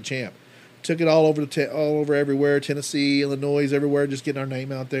Championship. He was the champ. Took it all over everywhere, Tennessee, Illinois, everywhere, just getting our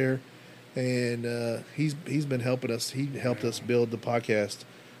name out there. And he's been helping us. He helped us build the podcast.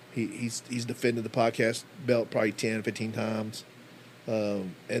 He's defended the podcast belt probably 10, 15 times.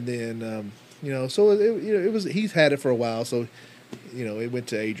 And then so it was. He's had it for a while. So it went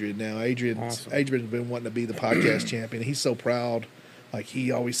to Adrian now. Adrian's been wanting to be the podcast champion. He's so proud. Like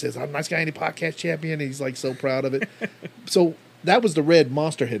he always says, "I'm Nice Guy Andy Podcast champion." He's like so proud of it. So that was the red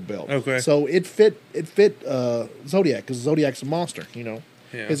monster head belt. Okay. So it fit Zodiac, because Zodiac's a monster, Yeah.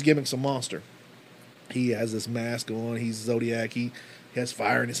 His gimmick's a monster. He has this mask on. He's Zodiac. He has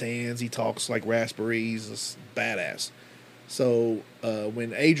fire in his hands. He talks like raspberry. He's a badass. So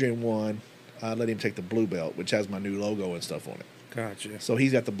when Adrian won, I let him take the blue belt, which has my new logo and stuff on it. Gotcha. So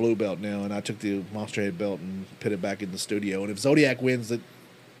he's got the blue belt now, and I took the monster head belt and put it back in the studio. And if Zodiac wins it,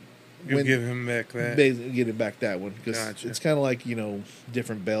 You'll give him back that. Get it back that one, because Gotcha. it's kind of like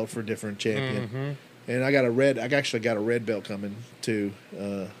different belt for different champion. And I actually got a red belt coming too.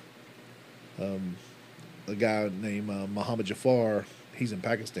 A guy named Muhammad Jafar, he's in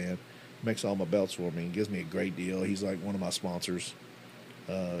Pakistan, makes all my belts for me and gives me a great deal. He's like one of my sponsors.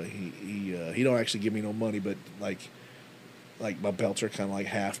 He don't actually give me no money, but like my belts are kind of like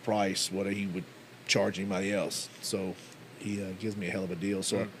half price what he would charge anybody else. So he gives me a hell of a deal.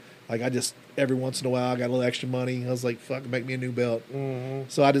 So I just every once in a while I got a little extra money. I was like, fuck, make me a new belt.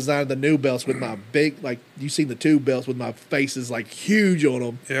 So I designed the new belts with my big, like you seen the two belts with my faces like huge on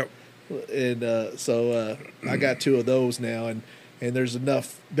them. Yep. And so I got two of those now, and there's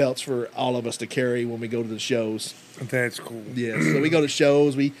enough belts for all of us to carry when we go to the shows. That's cool. Yeah, so we go to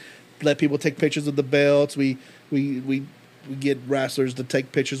shows. We let people take pictures of the belts. We get wrestlers to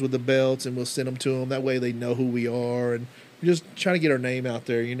take pictures with the belts, and we'll send them to them. That way they know who we are, and we're just trying to get our name out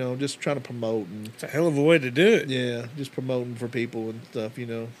there, just trying to promote. And it's a hell of a way to do it. Yeah, just promoting for people and stuff,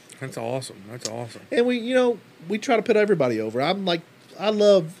 That's awesome. That's awesome. And we try to put everybody over. I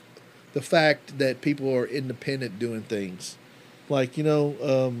love the fact that people are independent doing things. Like, you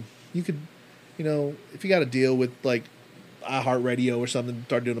could, if you got to deal with like iHeartRadio or something,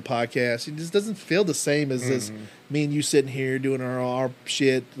 start doing a podcast, it just doesn't feel the same as me and you sitting here doing our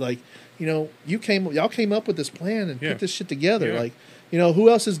shit. Like, y'all came up with this plan and put this shit together. Yeah. Like, who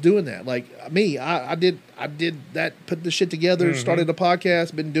else is doing that? Like me, I did that, put the shit together, started a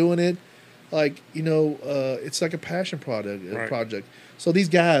podcast, been doing it. Like, it's like a passion project. So these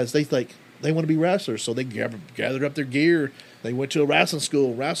guys, they want to be wrestlers, so they gathered up their gear. They went to a wrestling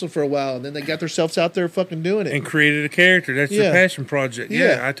school, wrestled for a while, and then they got themselves out there fucking doing it. And created a character. That's their passion project.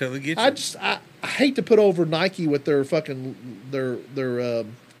 Yeah, I totally get you. I hate to put over Nike with their fucking their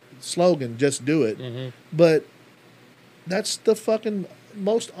slogan, just do it. But that's the fucking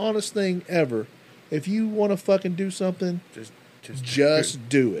most honest thing ever. If you want to fucking do something, just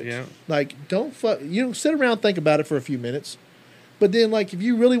do it. Yeah. Like, don't sit around and think about it for a few minutes. But then, like, if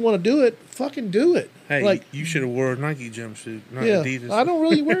you really want to do it, fucking do it. Hey, like, you should have wore a Nike jumpsuit, not Adidas. I don't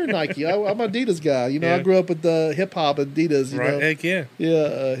really wear Nike. I'm an Adidas guy. I grew up with the hip hop Adidas. Right? Heck yeah.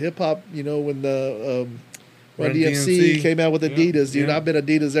 Yeah, hip hop. When the Run DMC came out with Adidas, dude, I've been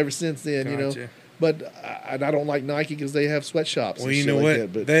Adidas ever since then. Gotcha. But I don't like Nike because they have sweatshops. Well, and you know shit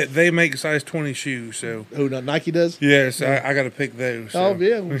what? Like that, they make size 20 shoes, so who Nike does? Yes, yeah, I got to pick those. So. Oh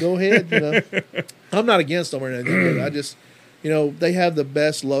yeah, well, go ahead. I'm not against them or anything, but I just. They have the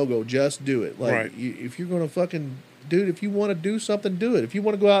best logo. Just do it. Like, right. If you're going to fucking, dude, if you want to do something, do it. If you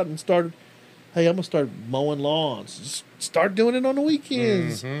want to go out and start, hey, I'm going to start mowing lawns. Just start doing it on the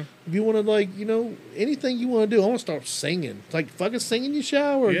weekends. If you want to, anything you want to do, I want to start singing. Like, fucking sing in your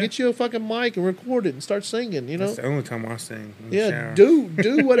shower. Get you a fucking mic and record it and start singing, That's the only time I sing in the shower.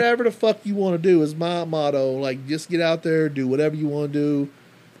 do whatever the fuck you want to do is my motto. Like, just get out there, do whatever you want to do.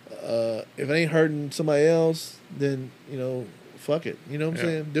 If it ain't hurting somebody else, then fuck it. You know what I'm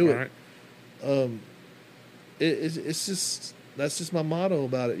saying? Do it. Right. It's just that's just my motto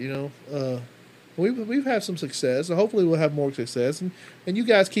about it. We've had some success, and hopefully we'll have more success. And you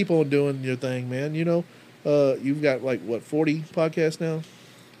guys keep on doing your thing, man. You've got 40 podcasts now.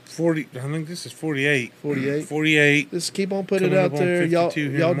 40. I think this is 48. 48. 48. Just keep on putting it out there. Y'all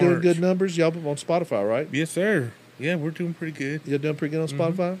doing good numbers. Y'all on Spotify, right? Yes, sir. Yeah, we're doing pretty good. You're doing pretty good on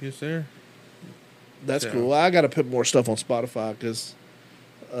Spotify? Yes, sir. That's cool. I got to put more stuff on Spotify because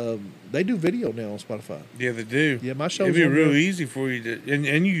they do video now on Spotify. Yeah, they do. Yeah, my show's it'd be real easy for you to, and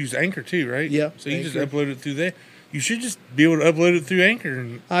you use Anchor too, right? Yeah. So you just upload it through there. You should just be able to upload it through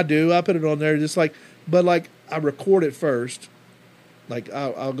Anchor. I do. I put it on there but I record it first. Like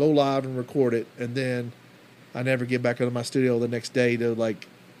I'll go live and record it, and then I never get back into my studio the next day to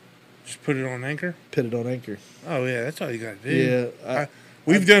just put it on Anchor. Put it on Anchor. Oh yeah, that's all you got to do. Yeah.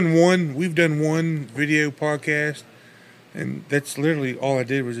 We've done one video podcast, and that's literally all I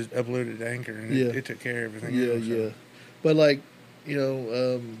did was just upload it to Anchor, and it took care of everything. Yeah. But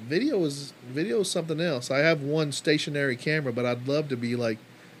video is something else. I have one stationary camera, but I'd love to be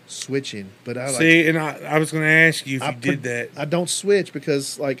switching. But I was going to ask you if you did that. I don't switch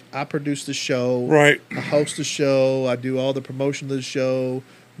because I produce the show. Right. I host the show. I do all the promotion of the show.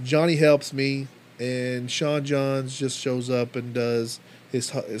 Johnny helps me, and Sean Johns just shows up and does his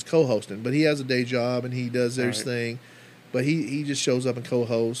co-hosting. But he has a day job and he does his Right. thing. But he just shows up and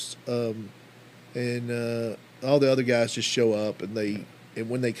co-hosts, and all the other guys just show up and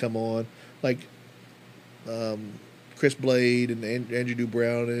when they come on, like Chris Blade and Andrew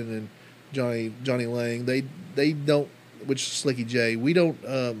Dubrownin and Johnny Lang, they don't, which Slicky J, we don't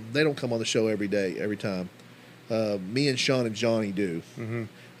they don't come on the show every time. Me and Sean and Johnny do. Mm-hmm.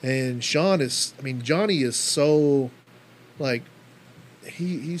 And Johnny is so, like,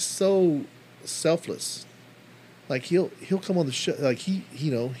 he's so selfless. Like he'll come on the show, like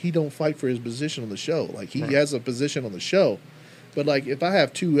he don't fight for his position on the show. Like he Right. has a position on the show, but like if I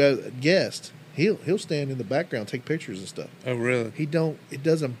have two guests, he'll stand in the background, take pictures and stuff. Oh, really? It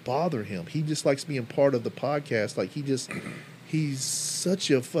doesn't bother him. He just likes being part of the podcast. Like he's such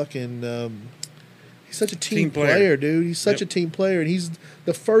a fucking he's such a team player, dude. He's such a team player, and he's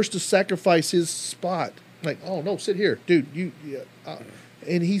the first to sacrifice his spot. Like, oh no, sit here, dude.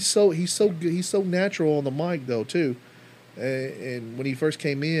 And he's so good. He's so natural on the mic though too. And when he first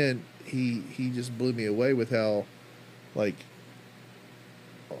came in, he just blew me away with how like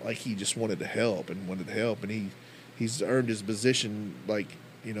he just wanted to help, and he's earned his position, like,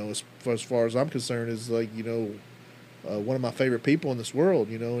 as far as I'm concerned, is like, one of my favorite people in this world,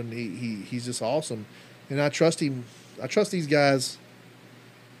 and he's just awesome, and I trust him. I trust these guys.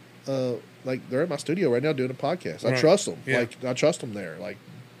 Like they're at my studio right now doing a podcast. I Right. trust them. Yeah. Like I trust them there. Like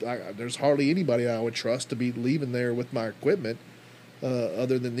there's hardly anybody I would trust to be leaving there with my equipment,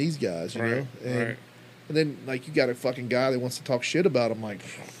 other than these guys, you know. Right. And then like you got a fucking guy that wants to talk shit about him. Like,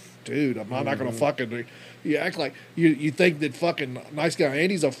 dude, I'm not gonna fucking. You act like you think that fucking nice guy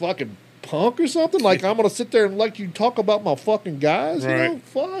Andy's a fucking punk or something. Like I'm gonna sit there and let you talk about my fucking guys. Right. You know,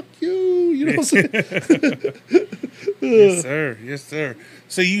 fuck you. You know what I'm saying? Yes, sir. Yes, sir.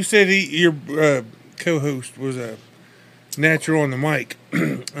 So you said your co-host was a natural on the mic.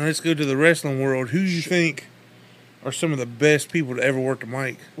 Let's go to the wrestling world. Who do you think are some of the best people to ever work the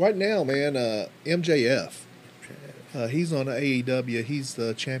mic? Right now, man, MJF. He's on AEW. He's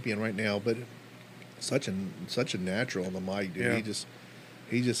the champion right now, but such a natural on the mic, dude. Yeah.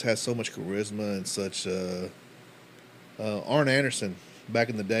 He just has so much charisma and such. Arn Anderson, back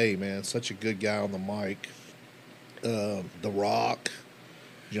in the day, man, such a good guy on the mic. The Rock,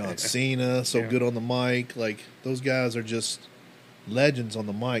 John Cena, so Yeah. good on the mic. Like those guys are just legends on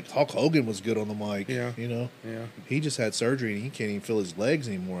the mic. Hulk Hogan was good on the mic. Yeah. Yeah. He just had surgery and he can't even feel his legs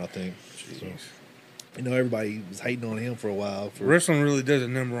anymore, I think. So, everybody was hating on him for a while. Wrestling really does a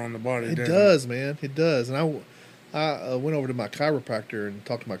number on the body. It doesn't does, man. It does. And I went over to my chiropractor and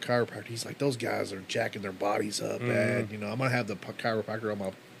talked to my chiropractor. He's like, those guys are jacking their bodies up bad. I'm going to have the chiropractor on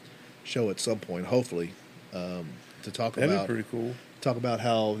my show at some point, hopefully, to talk That'd about. be pretty cool. Talk about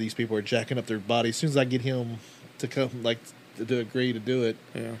how these people are jacking up their bodies. As soon as I get him to come, like, to agree to do it,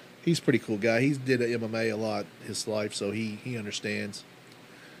 Yeah. he's a pretty cool guy. He's did MMA a lot his life, so he understands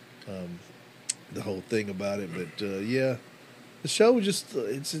the whole thing about it. But yeah, the show just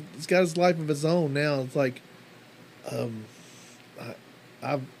it's got his life of its own now. It's like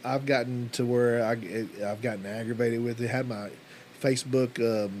I've gotten to where I've gotten aggravated with it. Had my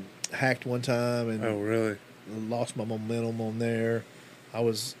Facebook hacked one time and Oh, really? lost my momentum on there. I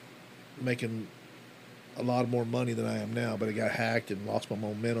was making a lot more money than I am now, but it got hacked and lost my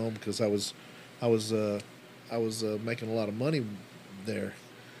momentum because I was making a lot of money there.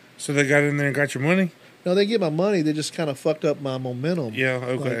 So they got in there and got your money? No, they get my money. They just kind of fucked up my momentum. Yeah,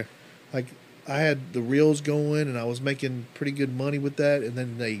 okay. Like I had the reels going and I was making pretty good money with that, and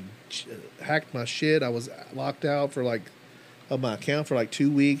then they hacked my shit. I was locked out for of my account for 2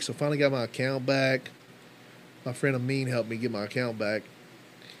 weeks. I finally got my account back. My friend Amin helped me get my account back.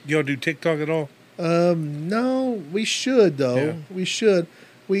 Y'all do TikTok at all? No, we should though. Yeah. We should.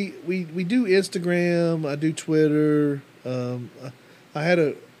 We do Instagram. I do Twitter. I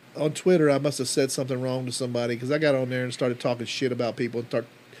had on Twitter. I must have said something wrong to somebody because I got on there and started talking shit about people.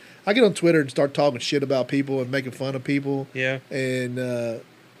 I get on Twitter and start talking shit about people and making fun of people. Yeah. And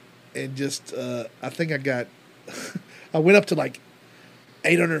just I think I got I went up to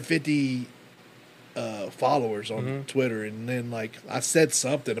 850 followers on Twitter, and then I said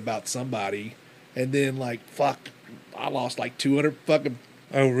something about somebody, and then fuck, I lost 200 fucking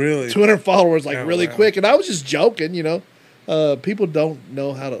Oh, really? 200 followers Oh, really wow. quick, and I was just joking, people don't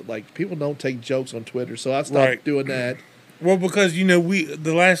know how to people don't take jokes on Twitter, so I stopped Right. doing that. Well, because,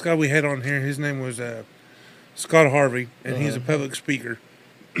 the last guy we had on here, his name was Scott Harvey, and he's a public speaker.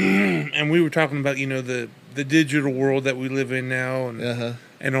 And we were talking about, the digital world that we live in now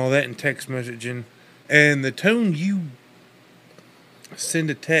and all that, and text messaging. And the tone you send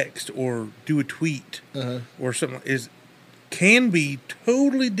a text or do a tweet or something can be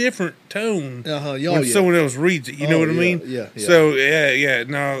totally different tone when someone else reads it. You know what I mean? Yeah. So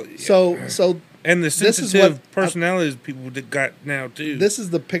no. So and the sensitive personalities people that got now too. This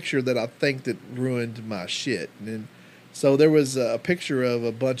is the picture that I think that ruined my shit. And so there was a picture of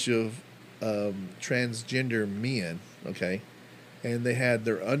a bunch of transgender men, okay, and they had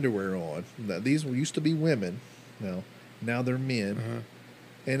their underwear on. Now, these used to be women, now they're men,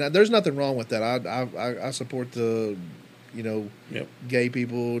 and there's nothing wrong with that. I support the, gay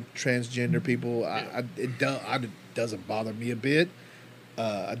people, transgender people. It doesn't bother me a bit.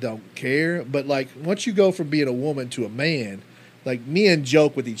 I don't care. But like once you go from being a woman to a man, like men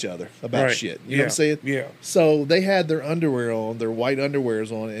joke with each other about shit. You know what I'm saying? Yeah. So they had their underwear on, their white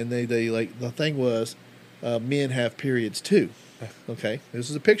underwears on, and they like the thing was, men have periods too. Okay, this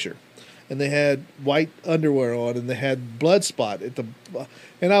is a picture, and they had white underwear on, and they had blood spot at the,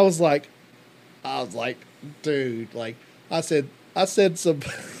 and I was like, dude, like I said some,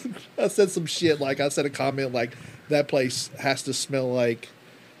 I said some shit. Like I said a comment like that place has to smell like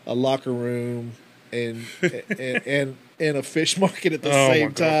a locker room and a fish market at the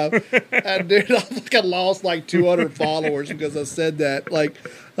same time. And dude, I lost like 200 followers because I said that. Like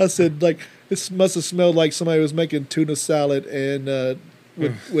I said, like this must have smelled like somebody was making tuna salad and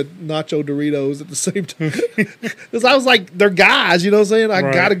with nacho Doritos at the same time. Because I was like, they're guys, you know what I'm saying? I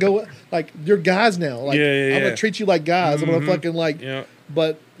gotta go. Like you're guys now. Like I'm gonna treat you like guys. I'm gonna fucking like. Yeah.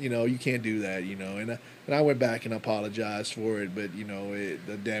 But you can't do that. And I went back and apologized for it, but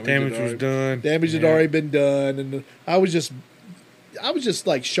the damage was done. Damage had already been done, and I was just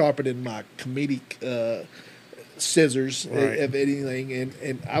like sharpening my comedic scissors, if anything,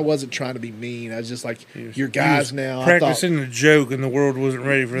 and I wasn't trying to be mean. I was just like, "You're guys now." Practicing the joke, and the world wasn't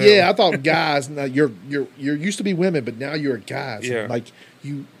ready for that. Yeah, I thought guys. Now you're used to be women, but now you're guys. Yeah. Like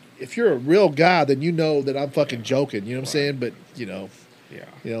if you're a real guy, then you know that I'm fucking joking. You know what I'm saying? But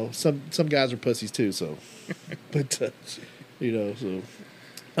Yeah. Some guys are pussies too, so but so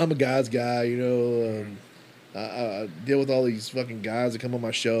I'm a guy's guy, I deal with all these fucking guys that come on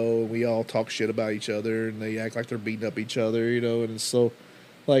my show and we all talk shit about each other and they act like they're beating up each other, and it's so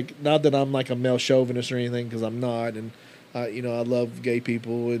like not that I'm like a male chauvinist or anything because I'm not, and I love gay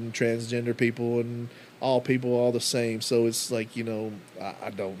people and transgender people and all people all the same, so it's like I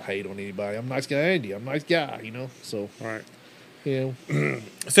don't hate on anybody. I'm a nice guy, Andy. I'm a nice guy, so right. Yeah.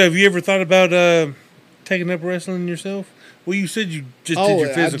 So have you ever thought about taking up wrestling yourself? Well, you said you just did your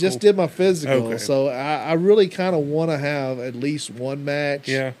physical. I just did my physical. Okay. So I really kind of want to have at least one match.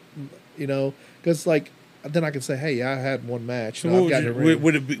 Yeah. Because like then I can say, hey, I had one match. So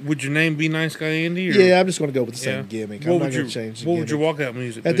would your name be Nice Guy Andy? Or? Yeah, I'm just going to go with the same gimmick. I'm not going to change the gimmick. What would your walkout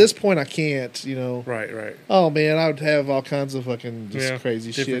music be? At this point, I can't, Right. Oh, man, I would have all kinds of fucking just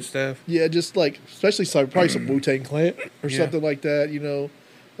crazy different shit. Stuff. Yeah, just like, especially probably some Wu-Tang Clan or something like that,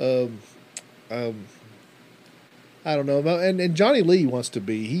 I don't know. And Johnny Lee wants to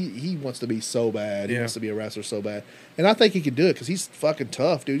be, he wants to be so bad. He wants to be a wrestler so bad. And I think he could do it because he's fucking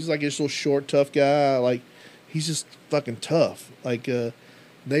tough, dude. He's like this little short, tough guy. Like, he's just fucking tough. Like, him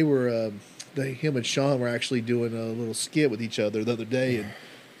and Sean were actually doing a little skit with each other the other day.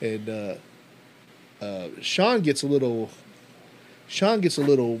 And Sean gets a little,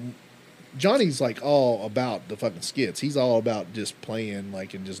 Johnny's like all about the fucking skits. He's all about just playing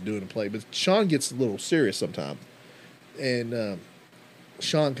like and just doing a play. But Sean gets a little serious sometimes. And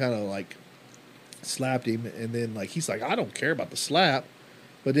Sean kind of like slapped him, and then like he's like, I don't care about the slap,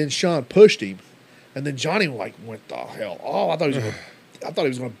 but then Sean pushed him, and then Johnny like went the hell. Oh, I thought he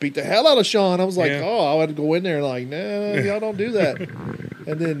was gonna beat the hell out of Sean. I was like, I had to go in there and like, no, y'all don't do that.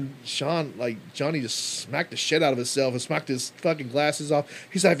 And then Johnny just smacked the shit out of himself and smacked his fucking glasses off.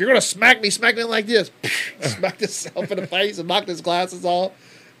 He said, if you're gonna smack me like this. Smacked himself in the face and knocked his glasses off.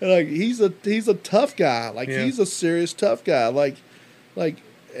 And like he's a tough guy. Like he's a serious tough guy. Like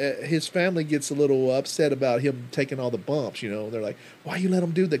his family gets a little upset about him taking all the bumps. They're like, why you let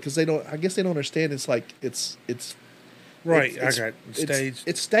him do that? Because I guess they don't understand. It's like it's right. I got staged.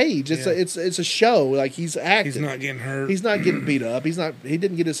 It's staged. It's a show. Like he's acting. He's not getting hurt. He's not getting beat up. He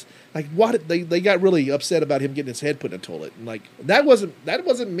didn't get his they got really upset about him getting his head put in a toilet. And like that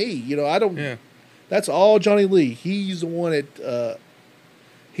wasn't me. I don't. Yeah. That's all Johnny Lee. He's the one that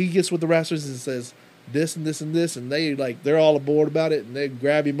he gets with the wrestlers and says this and this and this, and they're all aboard about it, and they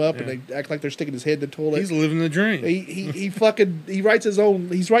grab him up and they act like they're sticking his head in the toilet. He's living the dream. He writes his own.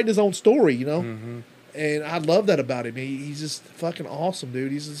 He's writing his own story. Mm-hmm. And I love that about him. He's just fucking awesome,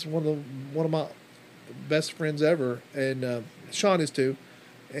 dude. He's just one of my best friends ever, and Sean is too.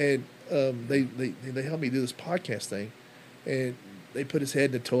 And they helped me do this podcast thing, and they put his head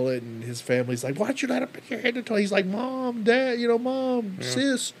in the toilet, and his family's like, "Why'd you let him put your head in the toilet?" He's like, "Mom, Dad, Mom,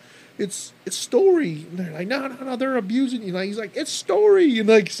 sis, it's story." And they're like, "No, they're abusing you." Like, he's like, "It's story,"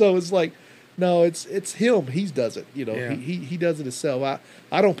 so it's like, no, it's him. He does it. He does it himself.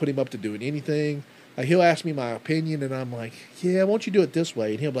 I don't put him up to doing anything. Like, he'll ask me my opinion, and I'm like, "Yeah, won't you do it this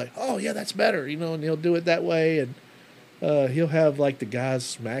way?" And he'll be like, "Oh yeah, that's better," and he'll do it that way, and he'll have like the guys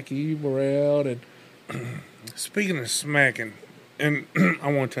smacking him around. And speaking of smacking, and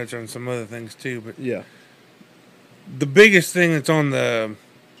I want to touch on some other things too, but yeah, the biggest thing that's on the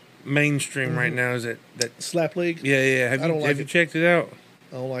mainstream right now is that slap league. Yeah. Have you checked it out?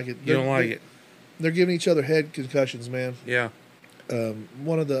 I don't like it. You don't like it? They're giving each other head concussions, man. Yeah.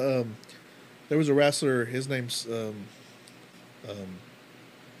 One of the there was a wrestler. His name's I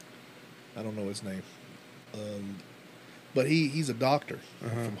don't know his name, but he's a doctor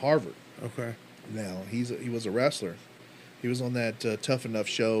from Harvard. Okay. Now he was a wrestler. He was on that Tough Enough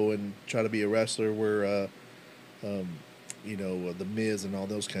show and try to be a wrestler where the Miz and all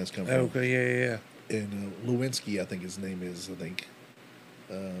those kinds come from. Okay, yeah. And Lewinsky, I think his name is.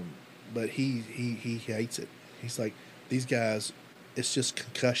 But he hates it. He's like, these guys, it's just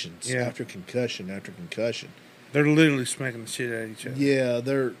concussions after concussion after concussion. They're literally smacking the shit out of each other. Yeah,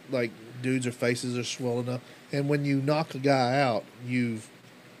 they're like, dudes' faces are swollen up, and when you knock a guy out, you've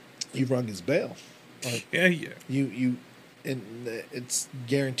rung his bell. Like, yeah. And it's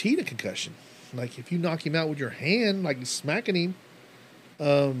guaranteed a concussion. Like, if you knock him out with your hand, like you're smacking him,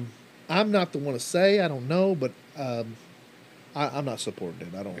 I'm not the one to say. I don't know, but I'm not supporting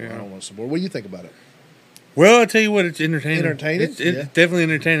it. I don't want to support. What do you think about it? Well, I tell you what, it's entertaining. Entertaining? It's definitely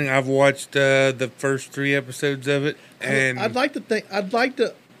entertaining. I've watched the first 3 episodes of it, and I'd like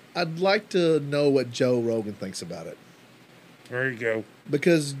to know what Joe Rogan thinks about it. There you go.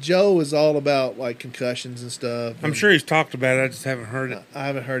 Because Joe is all about like concussions and stuff. I'm sure he's talked about it. I just haven't heard it. I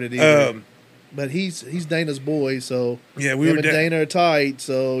haven't heard it either. But he's Dana's boy, so yeah, him and Dana are tight.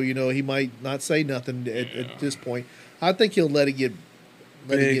 So he might not say nothing at this point. I think he'll let it get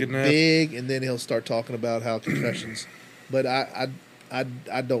big, and then he'll start talking about how concussions. But I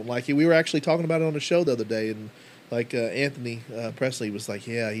don't like it. We were actually talking about it on the show the other day, and like Anthony Presley was like,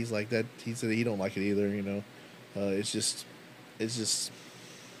 yeah, he's like that. He said he don't like it either. It's just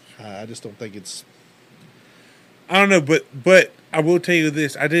I just don't think it's. I don't know, but I will tell you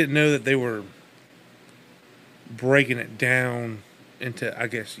this: I didn't know that they were breaking it down into, I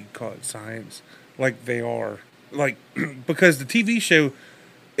guess you'd call it science, like they are. Like, because the TV show,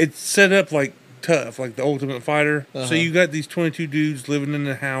 it's set up like tough, like the Ultimate Fighter. Uh-huh. So you got these 22 dudes living in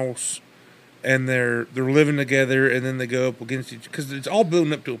the house, and they're living together, and then they go up against each, because it's all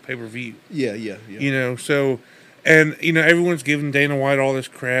building up to a pay-per-view. Yeah. So, and everyone's giving Dana White all this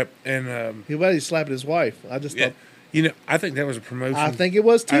crap, and he's slapping his wife. I just thought. I think that was a promotion. I think it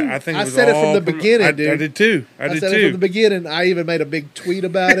was too. I think I said it from the beginning, dude. I did too. I said it from the beginning. I even made a big tweet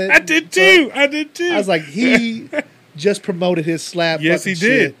about it. I did too. I was like, he just promoted his slap. Yes, he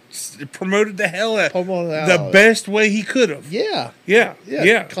did. Promoted the hell out. The best way he could have. Yeah.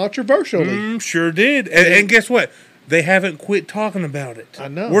 Controversially. Sure did. And guess what? They haven't quit talking about it. I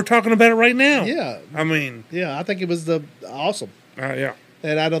know. We're talking about it right now. Yeah. I mean. Yeah, I think it was awesome. Yeah.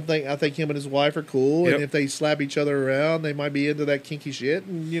 And I think him and his wife are cool. Yep. And if they slap each other around, they might be into that kinky shit.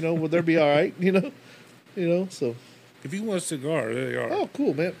 And, will they be all right? So. If you want a cigar, there you are. Oh,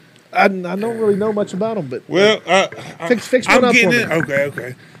 cool, man. I don't really know much about them, but. Well, fix one up for me.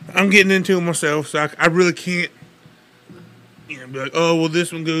 Okay. I'm getting into it myself, so I really can't, be like, oh, well,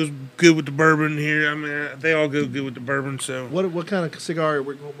 this one goes good with the bourbon here. I mean, they all go good with the bourbon, so. What kind of cigar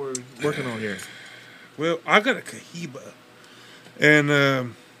we're working on here? Well, I got a Cohiba. And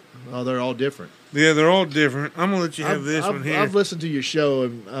they're all different. Yeah, they're all different. I'm gonna let you have this one here. I've listened to your show,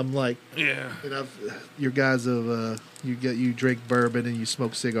 and I'm like, yeah. And your guys you drink bourbon and you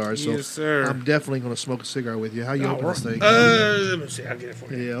smoke cigars. So yes, sir. I'm definitely gonna smoke a cigar with you. How you open this thing? Let me see. I'll get it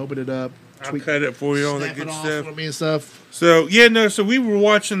for you. Yeah, open it up. I'll cut it for you. All that good stuff. For me and stuff. So so we were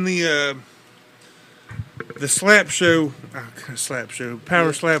watching the slap show,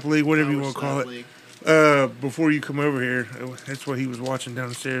 Power Slap League, whatever you want to call it. Before you come over here, that's what he was watching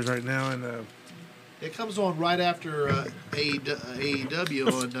downstairs right now, and it comes on right after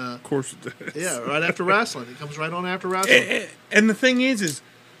AEW, and of course it does. Yeah, right after wrestling. It comes right on after wrestling. And the thing is,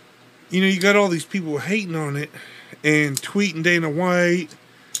 you got all these people hating on it and tweeting Dana White,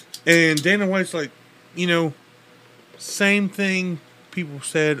 and Dana White's like, same thing people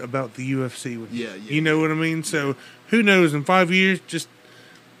said about the UFC. You know what I mean? So who knows? In 5 years, just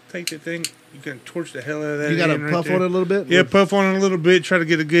take that thing. You can torch the hell out of that. You got to end puff there. on it a little bit? Yeah, puff on it a little bit. Try to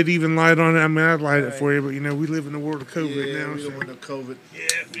get a good even light on it. I mean, I'd light it Right. for you, but you know, we live in the world of COVID now. we So. don't want no COVID.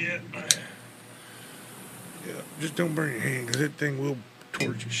 Yeah. Just don't burn your hand, because that thing will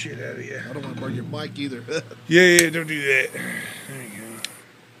torch the shit out of you. I don't want to burn your mic either. Yeah, don't do that. There you go.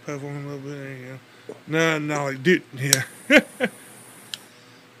 Puff on a little bit. There you go. No, like, dude, yeah. There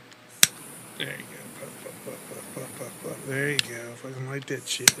you go. Puff. There you go. Fucking light that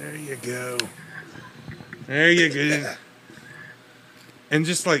shit. There you go. There you go. And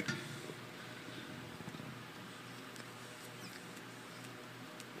just like,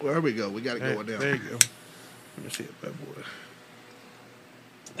 Well, there we go. We got it there, going down. there you go. Let me see it, bad boy.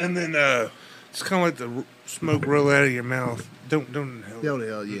 And then it's kind of like the smoke roll out of your mouth. Don't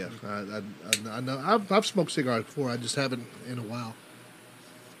inhale. Yeah. I know. I've smoked cigars before. I just haven't in a while.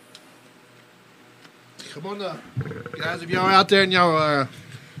 Come on up, guys. If y'all are out there and y'all are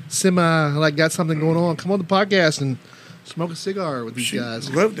got something going on, come on the podcast and smoke a cigar with these guys.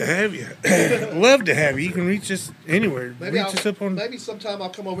 Love to have you. Love to have you. You can reach us anywhere. Reach us up on. Maybe sometime I'll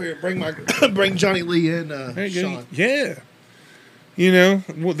come over here and bring Johnny Lee and There you go. Sean. Yeah. You know,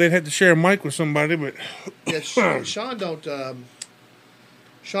 well, they'd have to share a mic with somebody, but Yeah, Sean don't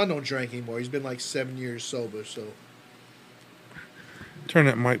drink anymore. He's been like 7 years sober. So turn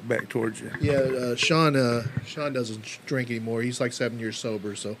that mic back towards you. yeah, Sean doesn't drink anymore. He's like 7 years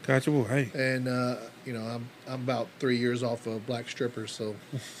sober. So Gotcha. Well, hey. and you know I'm about 3 years off of black strippers. So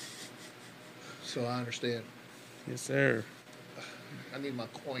I understand. Yes, sir. I need my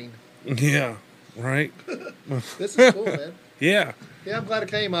coin. Yeah. Right. This is cool, man. Yeah. Yeah, I'm glad I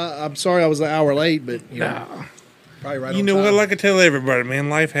came. I'm sorry I was an hour late, but you know, probably right. You on know time. what? Like I tell everybody, man,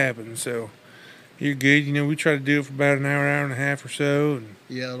 life happens. So you're good. You know, we try to do it for about an hour and a half or so. And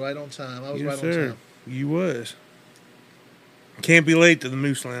Yeah, right on time. I was yes, right sir. on time. You was. Can't be late to the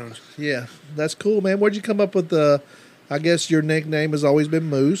Moose Lounge. Yeah, that's cool, man. Where'd you come up with the? I guess your nickname has always been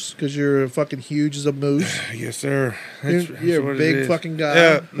Moose because you're fucking huge as a moose. Yes, sir. You're what a it big is. fucking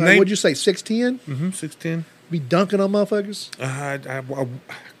guy. What'd you say? 6'10"? 6'10". Be dunking on motherfuckers.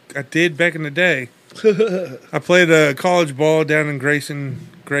 I did back in the day. I played college ball down in Grayson,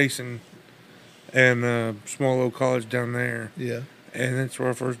 and small little college down there. Yeah. And that's where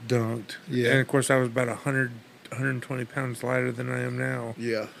I first dunked. Yeah. And of course, I was about 120 pounds lighter than I am now.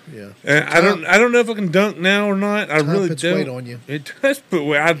 Yeah. And I don't know if I can dunk now or not. I really puts don't. weight on you. It does put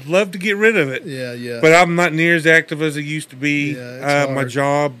weight. I'd love to get rid of it. Yeah. But I'm not near as active as I used to be. Yeah, it's my hard.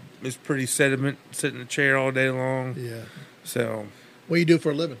 job is pretty sediment, sit in a chair all day long. Yeah. So, What do you do for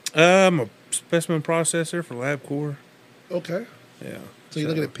a living? I'm a specimen processor for LabCorp. Okay. Yeah. So you're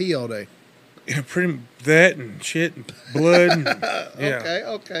looking at pee all day. Yeah, pretty that and shit and blood. And, yeah.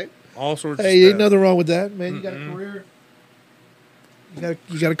 Okay. All sorts Hey, of ain't stuff. nothing wrong with that, man. You got a career.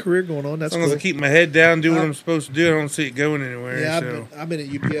 You got a career going on. That's As long as cool. I keep my head down, do what I'm supposed to do, I don't see it going anywhere. Yeah, so. I've been at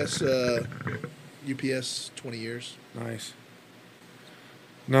UPS 20 years. Nice.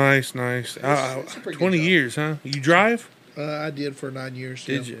 Nice. It's a pretty 20 good job. years, huh? You drive? I did for 9 years.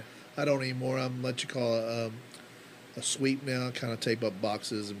 Did yeah. you? I don't anymore. I'm what you call a sweep now. Kind of tape up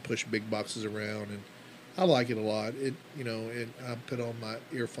boxes and push big boxes around, and I like it a lot. I put on my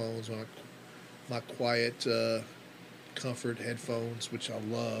earphones, my quiet comfort headphones, which I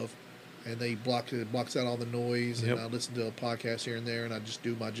love, and they blocks out all the noise. Yep. And I listen to a podcast here and there, and I just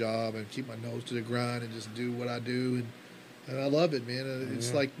do my job and keep my nose to the grind and just do what I do, and I love it, man.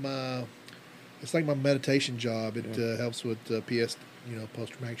 It's like my meditation job. It helps with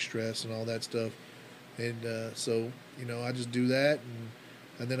post traumatic stress and all that stuff, and so I just do that,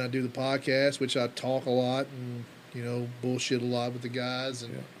 and then I do the podcast, which I talk a lot and bullshit a lot with the guys,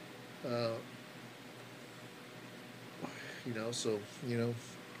 and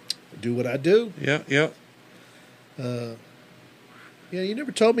do what I do. Yeah. Yeah, you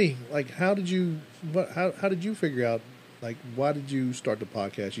never told me, like, how did you figure out, like, why did you start the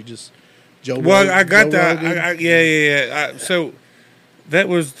podcast? You just I got Joe that. Rogan? Yeah. So that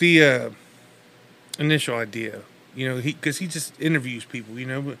was the initial idea, because he just interviews people,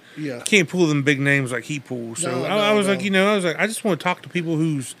 but Yeah. you can't pull them big names like he pulls. So I was like, I just want to talk to people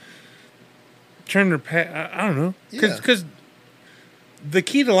who's turned their path. I don't know, because the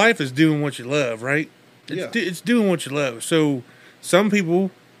key to life is doing what you love, right? It's doing what you love. So some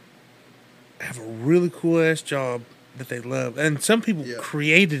people have a really cool ass job that they love, and some people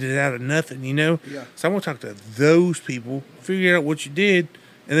created it out of nothing, Yeah. So I want to talk to those people, figure out what you did,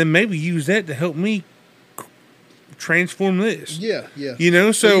 and then maybe use that to help me transform this. Yeah.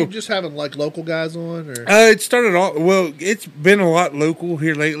 So you're just having like local guys on, or it started off. Well, it's been a lot local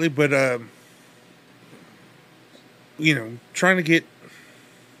here lately, but trying to get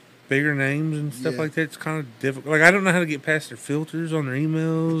bigger names and stuff Yeah. like that, it's kind of difficult. Like, I don't know how to get past their filters on their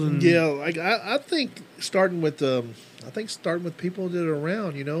emails. And Yeah, like I think starting with people that are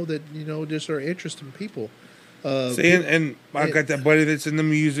around, that just are interested in people. See, and I got that buddy that's in the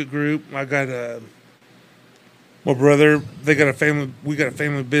music group. I got my brother. They got a family. We got a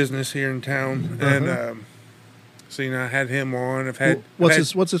family business here in town, and so I had him on.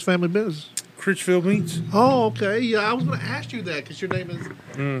 What's his family business? Critchfield Meats. Oh, okay. Yeah, I was going to ask you that because your name is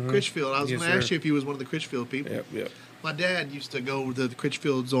Critchfield. I was Yes, going to ask sir. you if he was one of the Critchfield people. Yep. My dad used to go to the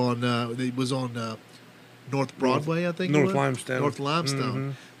Critchfields on. It was on North Broadway, I think. North it was. Limestone. North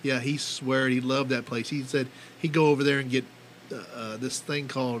Limestone. Yeah, he swore he loved that place. He said he'd go over there and get this thing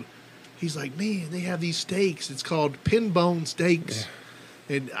called. He's like, man, they have these steaks. It's called pinbone steaks,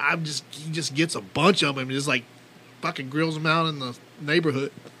 and he just gets a bunch of them and just like fucking grills them out in the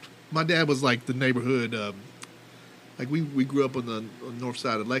neighborhood. My dad was like the neighborhood. Like we grew up on the north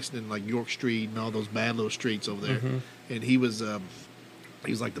side of Lexington, like York Street and all those bad little streets over there. And he was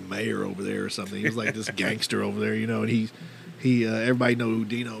like the mayor over there or something. He was like this gangster over there, And he everybody know who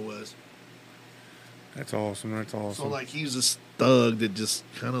Dino was. That's awesome. So like he was this thug that just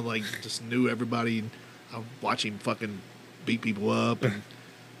kind of like just knew everybody. And I watch him fucking beat people up, and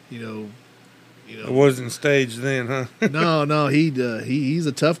It wasn't staged then, huh? No, he's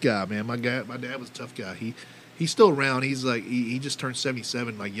a tough guy, man. My dad was a tough guy. He's still around. He's like he just turned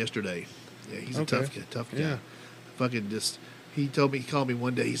 77 like yesterday. Yeah, he's a tough guy. Yeah. Fucking just he called me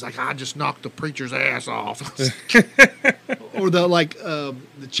one day. He's like, I just knocked the preacher's ass off. Or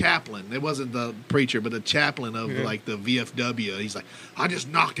the chaplain. It wasn't the preacher, but the chaplain of like the VFW. He's like, I just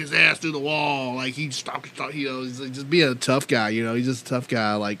knocked his ass through the wall. Like he stopped. He's like, just being a tough guy. He's just a tough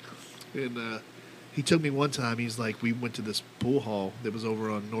guy. Like, and he took me one time. He's like, we went to this pool hall that was over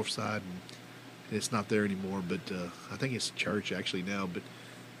on North Side, and it's not there anymore. But I think it's church actually now. But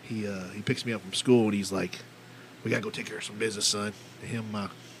he picks me up from school, and he's like, we gotta go take care of some business, son. Him,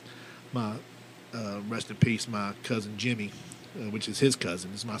 my rest in peace, my cousin Jimmy, which is his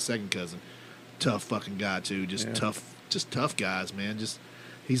cousin. It's my second cousin. Tough fucking guy too. Just tough guys, man.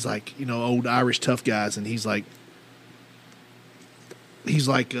 He's like old Irish tough guys, and he's like,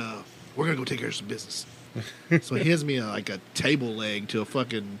 we're gonna go take care of some business. So he hands me a table leg to a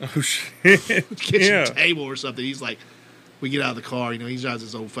fucking kitchen table or something. He's like, we get out of the car. He drives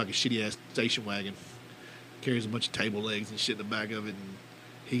his old fucking shitty ass station wagon, carries a bunch of table legs and shit in the back of it, and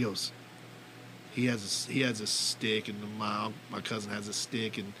he goes, he has a stick, and my cousin has a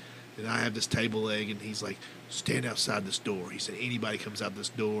stick, and I have this table leg, and he's like, stand outside this door. He said, anybody comes out this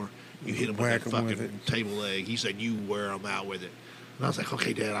door, you hit them with that fucking table leg. He said, you wear them out with it. And I was like,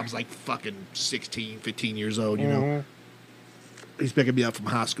 okay, Dad. I was like fucking 16, 15 years old, He's picking me up from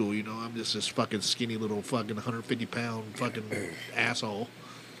high school, I'm just this fucking skinny little fucking 150-pound fucking asshole,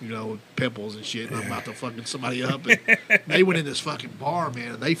 with pimples and shit. And I'm about to fucking somebody up. And they went in this fucking bar,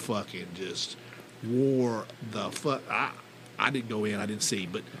 man, and they fucking just wore the fuck. I didn't go in, I didn't see,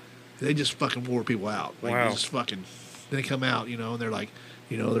 but they just fucking wore people out. Like, wow. Just fucking, then they come out, and they're like,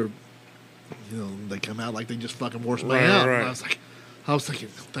 they come out like they just fucking wore somebody out. Right. And I was thinking,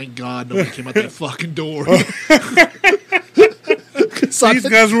 thank God nobody came out that fucking door. These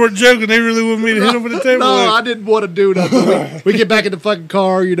guys weren't joking. They really wanted me to hit them with the table. No, I didn't want to do nothing. We get back in the fucking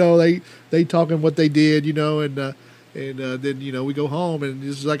car, they talking what they did, and then, we go home, and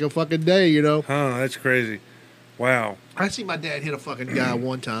it's like a fucking day, Huh, that's crazy. Wow. I see my dad hit a fucking guy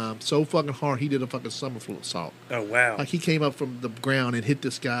one time so fucking hard he did a fucking somersault. Oh, wow. Like he came up from the ground and hit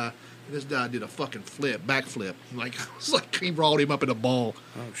this guy. And this guy did a fucking backflip. Like it's like he rolled him up in a ball.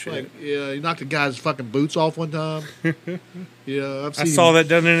 Oh shit! Like, yeah, he knocked the guy's fucking boots off one time. Yeah, I saw that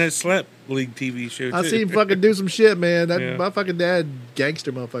done in that Slap League TV show too. I seen him fucking do some shit, man. My fucking dad,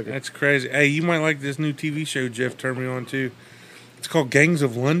 gangster motherfucker. That's crazy. Hey, you might like this new TV show Jeff turned me on to. It's called Gangs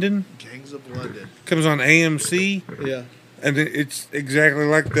of London. Gangs of London. Comes on AMC. Yeah. And it's exactly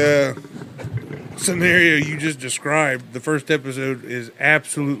like the scenario you just described. The first episode is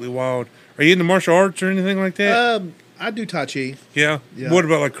absolutely wild. Are you into martial arts or anything like that? I do Tai Chi. Yeah? Yeah. What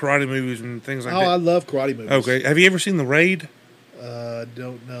about like karate movies and things like that? Oh, I love karate movies. Okay. Have you ever seen The Raid?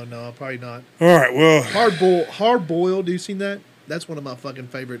 Don't know. No, probably not. All right, well. Hard Boiled. Do you seen that? That's one of my fucking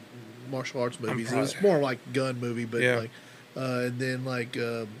favorite martial arts movies. It was more like gun movie, but and then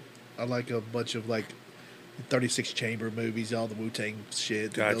I like a bunch of 36 Chamber movies, all the Wu-Tang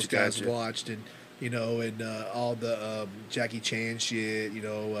shit that those guys watched, and all the Jackie Chan shit,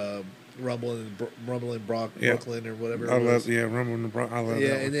 Rumble in Brooklyn or whatever. I love Rumble in the Bronx. I love that.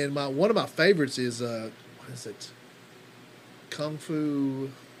 Yeah, and then one of my favorites is what is it? Kung Fu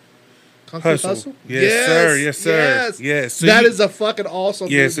Kung Fu Hustle? Yes, sir. Yes, sir. Yes. So that is a fucking awesome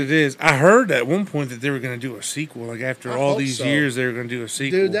yes, movie. it is. I heard at one point that they were going to do a sequel. Like, after I all hope these so. years, they were going to do a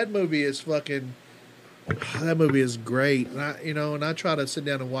sequel. Dude, that movie is fucking... That movie is great. And I try to sit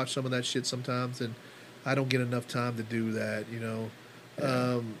down and watch some of that shit sometimes, and I don't get enough time to do that,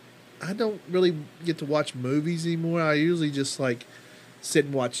 I don't really get to watch movies anymore. I usually just, like, sit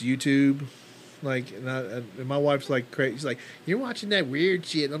and watch YouTube. Like, and my wife's like crazy. She's like, "You're watching that weird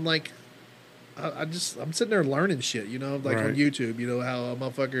shit." And I'm like, I'm sitting there learning shit, like on YouTube. How a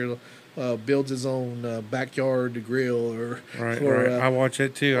motherfucker builds his own backyard grill, or I watch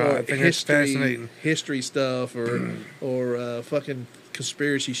it too. I think it's fascinating. History stuff, or fucking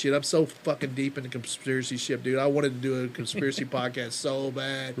conspiracy shit. I'm so fucking deep into conspiracy shit, dude. I wanted to do a conspiracy podcast so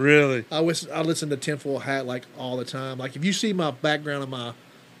bad. Really? I listen to Tinfoil Hat like all the time. Like, if you see my background of my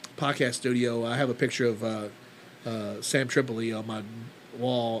podcast studio, I have a picture of Sam Tripoli on my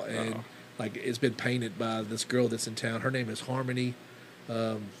wall, and like, it's been painted by this girl that's in town. Her name is Harmony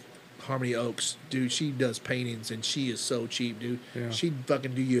Oaks. Dude, she does paintings, and she is so cheap, dude. Yeah. She'd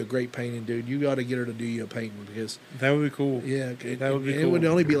fucking do you a great painting, dude. You got to get her to do you a painting, because that would be cool. Yeah, that would be cool. It would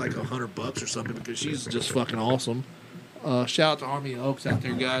only be like $100 or something, because she's just fucking awesome. Shout out to Harmony Oaks out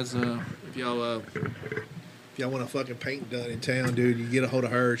there, guys. If y'all want a fucking paint done in town, dude, you get a hold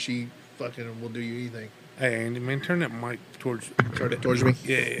of her. She fucking will do you anything. Hey, Andy, man, turn that mic towards me.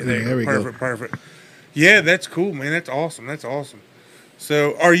 Yeah, there we go. Perfect. Yeah, that's cool, man. That's awesome.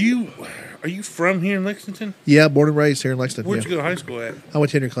 So, are you from here in Lexington? Yeah, born and raised here in Lexington. Where'd you go to high school at? I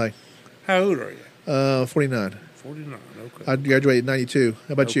went to Henry Clay. How old are you? 49. 49. Okay. I graduated in 92.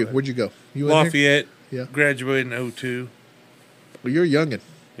 How about you? Where'd you go? You Lafayette. Yeah. Graduated in 02. Well, you're a youngin'.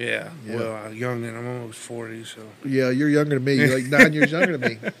 Yeah. Well, youngin'. I'm almost 40, so. Yeah, you're younger than me. You're like 9 years younger than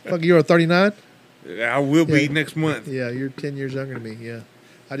me. Fuck, you're a 39? I will be next month. Yeah, you're 10 years younger than me. Yeah.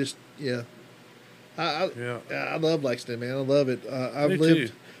 I love Lexington, man. I love it. I've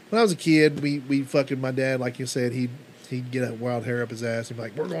lived too. When I was a kid. We fucking, my dad, like you said, he'd get a wild hair up his ass. He'd be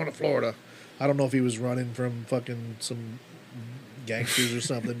like, "We're going to Florida." I don't know if he was running from fucking some gangsters or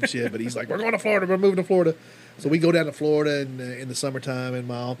something shit, but he's like, "We're going to Florida. We're moving to Florida." So we go down to Florida in the summertime, and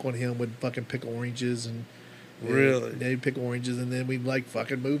my uncle and him would fucking pick oranges, and really, they'd pick oranges, and then we'd like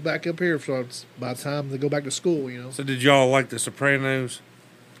fucking move back up here. So it's by the time they go back to school, So did y'all like The Sopranos?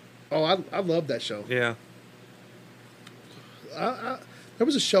 Oh, I love that show. Yeah. There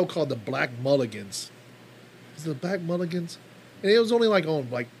was a show called The Black Mulligans. Was it The Black Mulligans? And it was only like on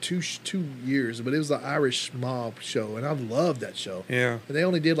like two years, but it was the Irish mob show, and I loved that show. Yeah. And they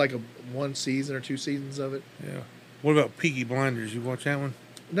only did like one season or 2 seasons of it. Yeah. What about Peaky Blinders? You watch that one?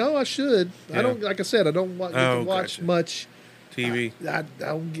 No, I should. Yeah. I don't. Like I said, I don't watch much TV. I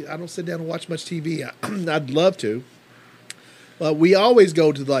don't sit down and watch much TV. I'd love to. We always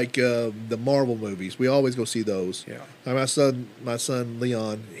go to like the Marvel movies. We always go see those. Yeah. My son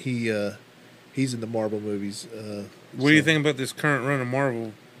Leon, he's in the Marvel movies. What do you think about this current run of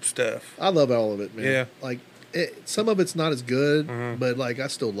Marvel stuff? I love all of it, man. Yeah. Like some of it's not as good, but like I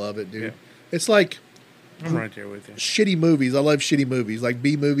still love it, dude. Yeah. It's like I'm right there with you. Shitty movies. I love shitty movies. Like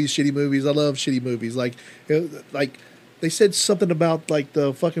B movies, shitty movies. I love shitty movies. Like they said something about like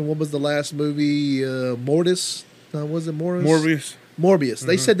the fucking, what was the last movie? Mortis. Was it Mortis? Morbius.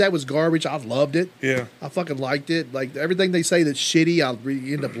 They said that was garbage. I loved it. Yeah. I fucking liked it. Like everything they say that's shitty, I'll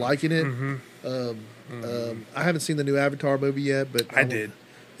end up liking it. I haven't seen the new Avatar movie yet, but I did.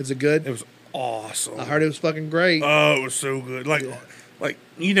 Is it good? It was awesome. I heard it was fucking great. Oh, it was so good. Like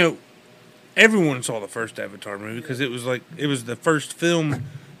everyone saw the first Avatar movie because it was the first film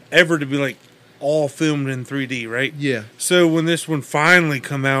ever to be like all filmed in 3D, right? Yeah. So when this one finally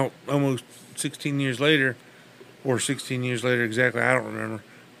come out almost 16 years later, or 16 years later exactly, I don't remember.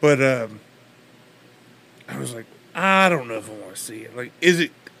 But I was like, I don't know if I want to see it. Like, is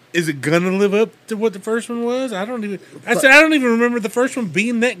it gonna live up to what the first one was? I don't even remember the first one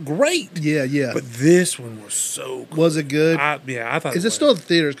being that great. Yeah, yeah. But this one was so good. Was it good? I thought. Is it still in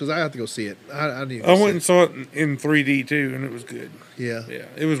theaters? Because I have to go see it. I need. I went and saw it in 3D too, and it was good. Yeah, yeah,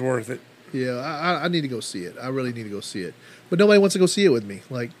 it was worth it. Yeah, I need to go see it. I really need to go see it. But nobody wants to go see it with me.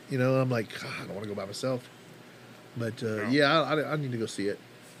 Like, I'm like, I don't want to go by myself. But yeah, I need to go see it.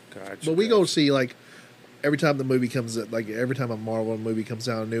 Gotcha. But we go see like every time the movie comes, like every time a Marvel movie comes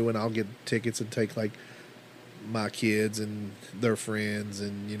out new, and I'll get tickets and take like my kids and their friends,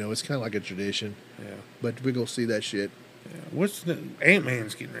 and it's kind of like a tradition. Yeah. But we go see that shit. Yeah. What's the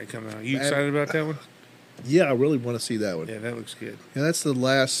Ant-Man's getting ready to come out? You excited about that one? Yeah, I really want to see that one. Yeah, that looks good. Yeah, that's the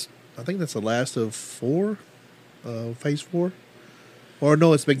last. I think that's the last of 4, Phase 4, or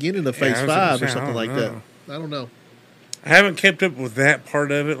no, it's beginning of Phase 5 or something like that. I don't know. I haven't kept up with that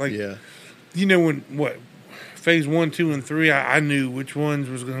part of it. Like, yeah, you know, when what phase 1, 2, and 3, I knew which ones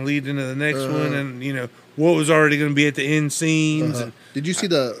was going to lead into the next one, and you know what was already going to be at the end scenes. And did you see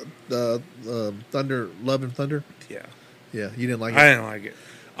the Thunder, Love and Thunder? Yeah, yeah, you didn't like it. I didn't like it.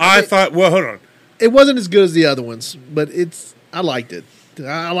 I thought, well, hold on, it wasn't as good as the other ones, but I liked it.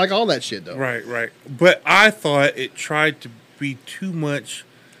 I like all that shit though. Right. But I thought it tried to be too much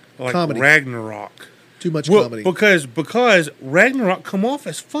like comedy. Ragnarok. Too much comedy. Because Ragnarok come off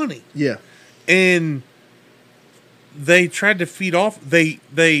as funny. Yeah. And they tried to feed off. They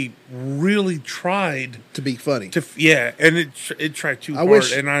really tried to be funny. And it tried too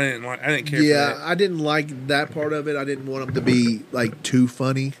hard, and I didn't care. Yeah, for that. I didn't like that part of it. I didn't want them to be like too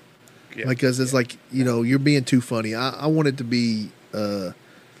funny, because it's like, you know, you're being too funny. I want it to be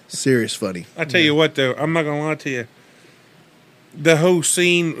serious funny. I tell you what, though, I'm not gonna lie to you. The whole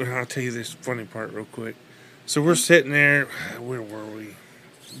scene. I'll tell you this funny part real quick. So we're sitting there. Where were we?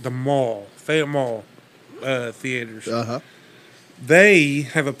 The mall, Fayette Mall. Theaters. They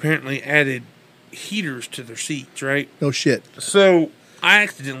have apparently added heaters to their seats, right? No shit. So I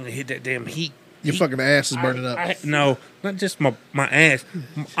accidentally hit that damn heat. Your fucking ass is burning up. No, not just my ass.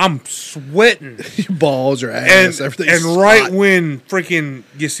 I'm sweating. Your balls, your ass, everything. And right when freaking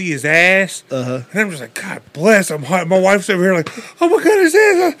you see his ass, and I'm just like, God bless, I'm hot. My wife's over here like, oh my God, his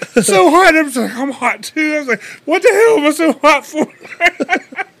ass is so hot. I'm just like, I'm hot too. I was like, what the hell am I so hot for?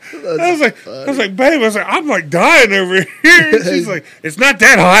 I was like, babe, I'm like dying over here. She's like, it's not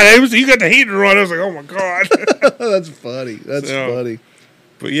that hot. You got the heater on. I was like, oh my God. That's funny. That's funny.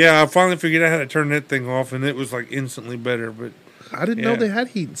 But yeah, I finally figured out how to turn that thing off, and it was like instantly better. But I didn't know they had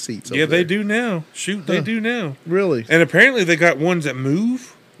heating seats. Yeah, they do now. Shoot, they do now. Really? And apparently they got ones that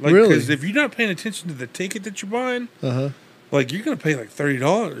move. Like, really? Because if you're not paying attention to the ticket that you're buying, like you're gonna pay like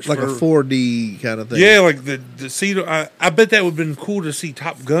 $30, like a 4D kind of thing. Yeah, like the seat. I bet that would have been cool to see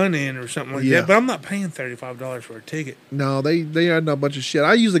Top Gun in or something like that. But I'm not paying $35 for a ticket. No, they are a bunch of shit.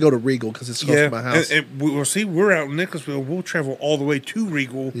 I usually go to Regal because it's close to my house. And we'll see. We're out in Nicholasville. We'll travel all the way to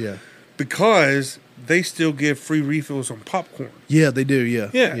Regal. Yeah. Because they still give free refills on popcorn. Yeah, they do. Yeah.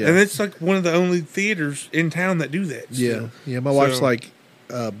 And it's like one of the only theaters in town that do that. Still. Yeah. My wife's like,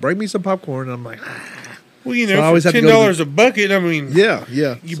 bring me some popcorn. And I'm like, well, you know, so I always for $10 a bucket, I mean, yeah.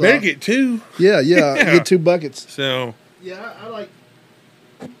 You better get two. Yeah. Get 2 buckets. So. Yeah,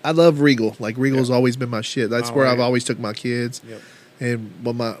 I love Regal. Like, Regal's always been my shit. That's where I've always took my kids. Yep. And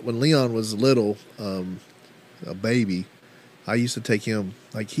when Leon was little, a baby, I used to take him.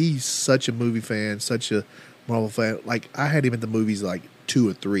 Like, he's such a movie fan, such a Marvel fan. Like, I had him at the movies like 2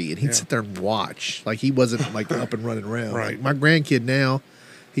 or 3, and he'd sit there and watch. Like, he wasn't like up and running around. Right. Like, my grandkid now,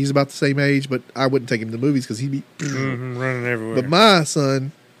 he's about the same age, but I wouldn't take him to the movies because he'd be running everywhere. But my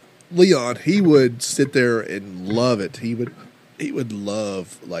son, Leon, he would sit there and love it. He would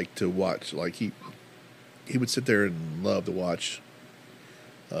love like to watch. Like he would sit there and love to watch.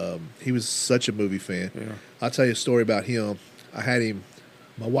 He was such a movie fan. Yeah. I'll tell you a story about him. I had him.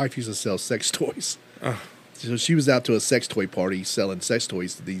 My wife used to sell sex toys. So she was out to a sex toy party selling sex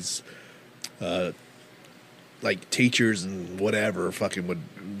toys to these like teachers and whatever fucking would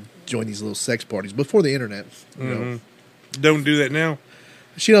join these little sex parties before the internet. You know. Don't do that now.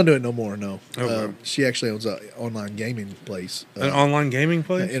 She don't do it no more. No, wow. She actually owns an online gaming place. An online gaming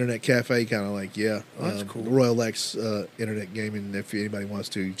place, an internet cafe, kind of like that's cool. Royal X Internet Gaming. If anybody wants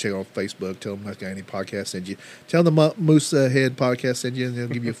to check out Facebook, tell them Nice Guy Any Podcast send you. Tell them Moose Head Podcast send you, and they'll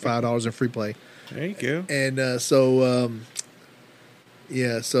give you $5 in free play. There you go. And so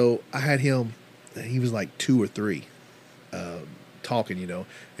I had him. He was like 2 or 3, talking, you know,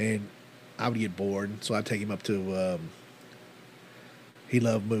 and I would get bored, so I'd take him up to. He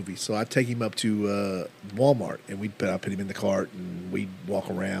loved movies, so I'd take him up to Walmart, and I'd put him in the cart, and we'd walk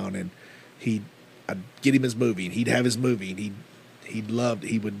around, and I'd get him his movie, and he'd have his movie, and he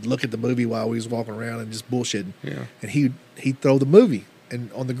would look at the movie while we was walking around and just bullshitting, and he'd throw the movie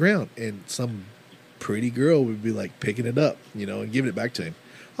and on the ground, and some pretty girl would be like picking it up, you know, and giving it back to him.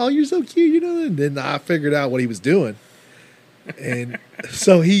 Oh, you're so cute, you know. And then I figured out what he was doing, and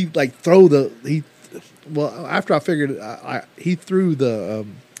so he like Well, after I figured it, he threw the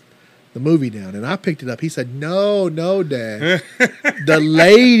movie down, and I picked it up. He said, "No, Dad, the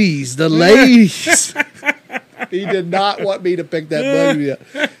ladies." He did not want me to pick that movie up.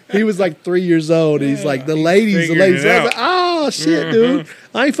 He was like 3 years old, and he's like, the ladies. So I was like, oh, shit, dude.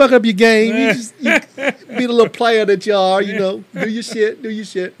 I ain't fuck up your game. You be the little player that you are, you know. Do your shit.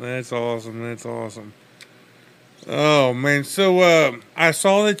 That's awesome. Oh man, so I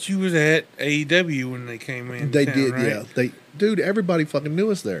saw that you was at AEW when they came in. They town, did, right? yeah. Dude, everybody fucking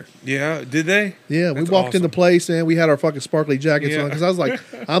knew us there. Yeah, did they? Yeah, we That's walked in the awesome. place and we had our fucking sparkly jackets Yeah. on because I was like,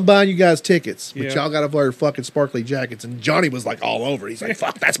 I'm buying you guys tickets, but Yeah. y'all got to wear fucking sparkly jackets. And Johnny was like all over. He's like,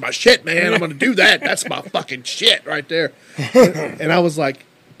 fuck, that's my shit, man. I'm going to do that. That's my fucking shit right there. And I was like,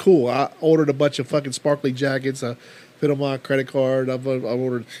 cool. I ordered a bunch of fucking sparkly jackets. I put on my credit card. I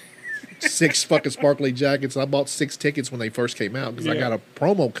ordered 6 fucking sparkly jackets. I bought 6 tickets when they first came out because I Yeah. got a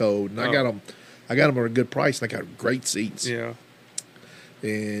promo code and I Oh. got them. I got them at a good price and I got great seats. Yeah.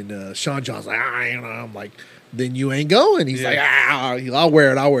 And Sean John's like, I'm like, then you ain't going. He's Yeah. like, I'll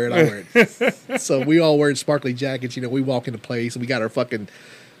wear it. So we all wearing sparkly jackets. You know, we walk into place and we got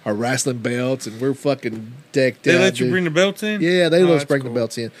our wrestling belts and we're fucking decked out. They let you dude. bring the belts in? Yeah, they Oh, let us that's bring cool. the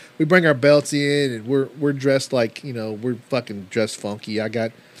belts in. We bring our belts in and we're dressed like, you know, we're fucking dressed funky. I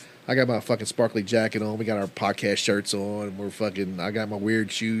got my fucking sparkly jacket on. We got our podcast shirts on. I got my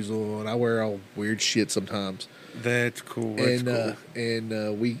weird shoes on. I wear all weird shit sometimes. That's cool. That's cool.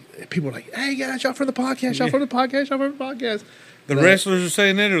 People are like, hey guys, y'all from the podcast, y'all from the podcast. The wrestlers are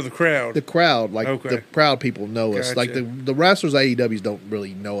saying that, or the crowd? The crowd, like Okay. the crowd people know us. Gotcha. Like the wrestlers AEWs don't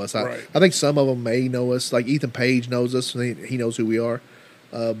really know us. Right. I think some of them may know us. Like Ethan Page knows us, and he knows who we are.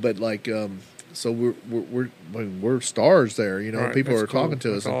 But like, so we're stars there. You know, Right, people that's are cool. talking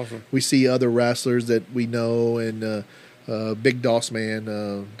to That's us. And awesome. we see other wrestlers that we know, and Big Doss Man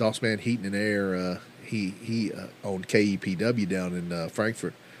Heaton and Air. He owned KEPW down in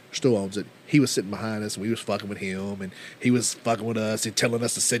Frankfurt. Still owns it. He was sitting behind us, and we was fucking with him, and he was fucking with us and telling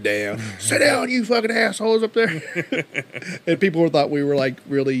us to sit down. Sit down, you fucking assholes up there. And people thought we were like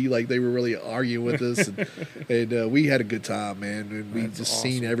really, like they were really arguing with us, and we had a good time, man. And we That's just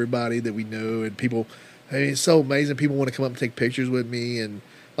awesome. seen everybody that we knew, and people. I mean, it's so amazing. People want to come up and take pictures with me, and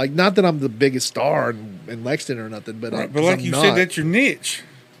like, not that I'm the biggest star in Lexington or nothing, but Right, but like I'm you not. said, that's your niche.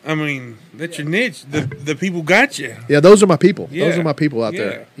 I mean, that's your niche. The people got you. Yeah, those are my people. Yeah. Those are my people out Yeah.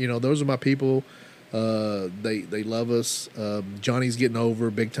 there. You know, those are my people. They love us. Johnny's getting over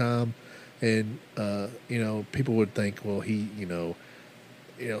big time, and you know, people would think, well,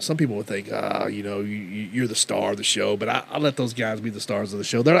 some people would think, you're the star of the show. But I let those guys be the stars of the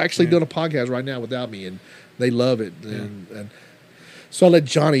show. They're actually doing a podcast right now without me, and they love it. And so I let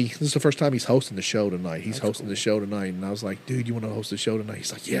Johnny. This is the first time he's hosting the show tonight. He's hosting the show tonight, and I was like, "Dude, you want to host the show tonight?"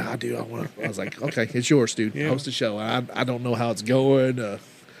 He's like, "Yeah, I do. I want to." I was like, "Okay, it's yours, dude. Yeah. Host the show." I don't know how it's going.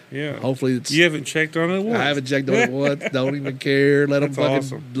 Yeah. Hopefully, it's. You haven't checked on it once. I haven't checked on it once. Don't even care. Let them That's fucking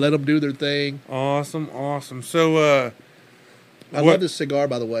awesome. let them do their thing. Awesome. So, I what- love this cigar,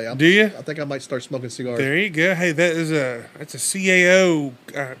 by the way. Do you? I think I might start smoking cigars. there you go. Hey, that's a CAO.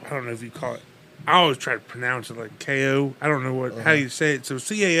 I don't know if you call it. I always try to pronounce it like KO. I don't know how you say it. So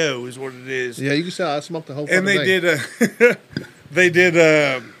CAO is what it is. Yeah, you can say I smoked the whole. And fucking they thing.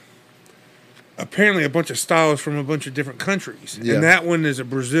 did apparently a bunch of styles from a bunch of different countries. Yeah. And that one is a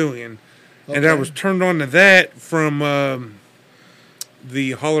Brazilian. And I Okay. was turned on to that from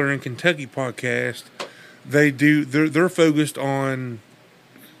the Holler in Kentucky podcast. They're focused on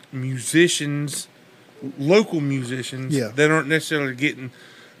musicians, local musicians Yeah. that aren't necessarily getting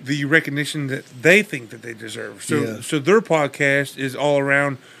the recognition that they think that they deserve. So Yeah. so their podcast is all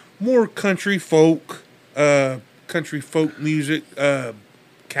around more country folk music,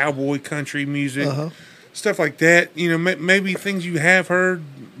 cowboy country music, stuff like that. You know, maybe things you have heard,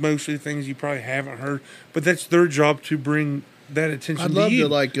 mostly things you probably haven't heard, but that's their job to bring that attention I'd to love you.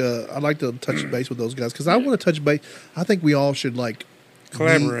 to I'd like to touch base with those guys because I want to touch base. I think we all should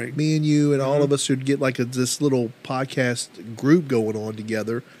Collaborate. Me and you and all of us should get this little podcast group going on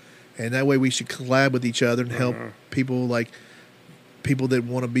together, and that way we should collab with each other and help people that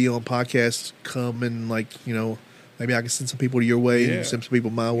want to be on podcasts come and maybe I can send some people to your way Yeah. and send some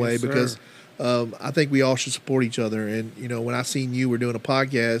people my way sir. because I think we all should support each other. And when I seen you were doing a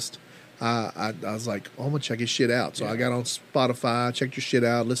podcast. I was like, oh, I'm gonna check his shit out. So I got on Spotify, checked your shit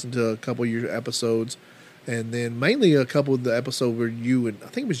out, listened to a couple of your episodes, and then mainly a couple of the episodes where I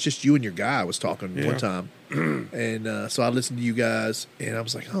think it was just you and your guy was talking Yeah. one time, and so I listened to you guys, and I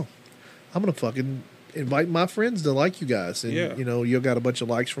was like, oh, I'm gonna fucking invite my friends to like you guys, and Yeah. you got a bunch of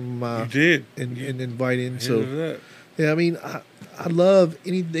likes from You did. and invite in. Here's So that. yeah, I mean, I love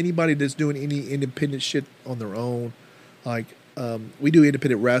anybody that's doing any independent shit on their own. Like, we do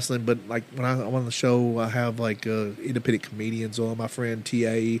independent wrestling, but like when I'm on the show, I have independent comedians on. My friend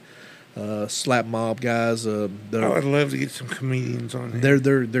TA, Slap Mob guys. I would love to get some comedians on here.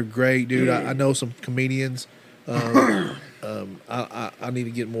 They're great, dude. I know some comedians. I need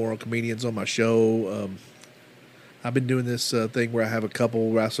to get more comedians on my show. I've been doing this thing where I have a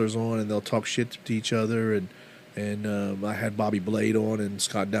couple wrestlers on, and they'll talk shit to each other, and And I had Bobby Blade on and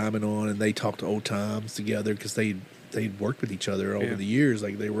Scott Diamond on, and they talked old times together because they'd worked with each other over the years.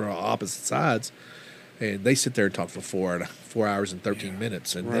 Like, they were on opposite sides. And they sit there and talk for 4 hours and 13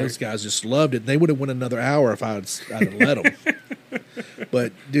 minutes. And those guys just loved it. They would have went another hour if I'd have let them.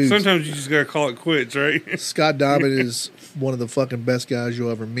 But, dude. Sometimes you just got to call it quits, right? Scott Diamond is one of the fucking best guys you'll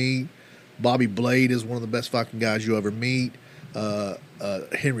ever meet. Bobby Blade is one of the best fucking guys you ever meet.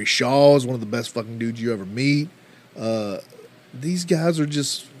 Henry Shaw is one of the best fucking dudes you ever meet. These guys are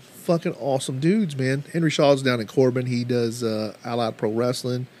just fucking awesome dudes, man. Henry Shaw's down in Corbin. He does Allied Pro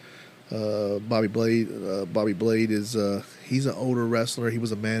Wrestling. Bobby Blade is he's an older wrestler. He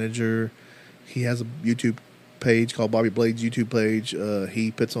was a manager. He has a YouTube page called Bobby Blade's YouTube page.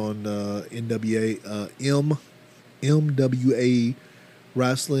 He puts on MWA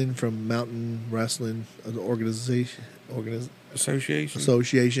Wrestling from Mountain Wrestling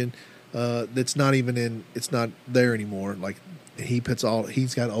Association. That's not even in. It's not there anymore. Like,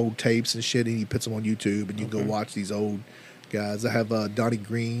 he's got old tapes and shit, and he puts them on YouTube, and you can go watch these old guys. I have Donnie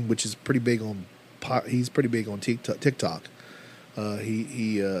Green, which is pretty big on. He's pretty big on TikTok.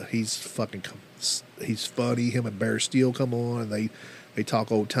 He's fucking. He's funny. Him and Bear Steele come on, and they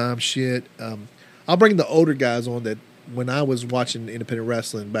talk old time shit. I'll bring the older guys on that when I was watching independent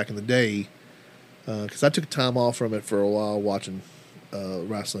wrestling back in the day, because I took time off from it for a while watching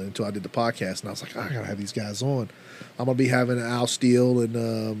wrestling until I did the podcast, and I was like, I gotta have these guys on. I'm gonna be having Al Steele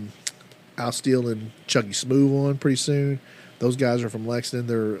and Chucky Smooth on pretty soon. Those guys are from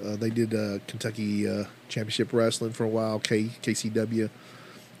Lexington. They did Kentucky Championship Wrestling for a while, KCW.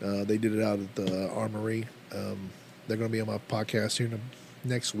 They did it out at the Armory. They're going to be on my podcast here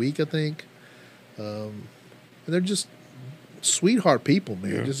next week, I think. And they're just sweetheart people,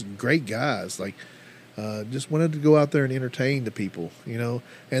 man. Yeah. Just great guys. Like, just wanted to go out there and entertain the people, you know.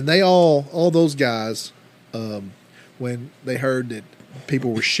 And they all those guys, when they heard that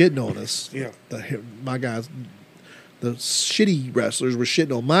people were shitting on us, my guys, the shitty wrestlers were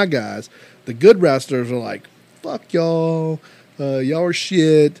shitting on my guys. The good wrestlers are like, fuck y'all. Y'all are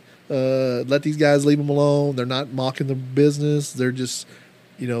shit. Let these guys leave them alone. They're not mocking the business. They're just,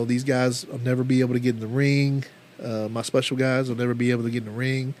 you know, these guys will never be able to get in the ring. My special guys will never be able to get in the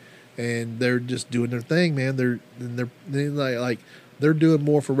ring, and they're just doing their thing, man. They're like they're doing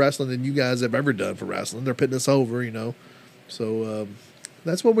more for wrestling than you guys have ever done for wrestling. They're putting us over, you know. So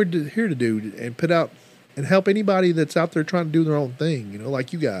that's what we're here to do, and put out and help anybody that's out there trying to do their own thing, you know,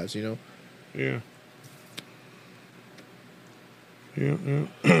 like you guys, you know. Yeah. Yeah.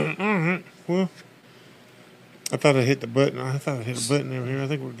 All right. Well, I thought I hit the button. over here. I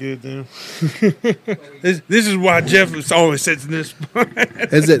think we're good then. This is why Jeff always sits in this spot.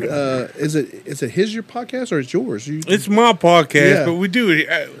 Is it your podcast or it's yours? It's my podcast, but we do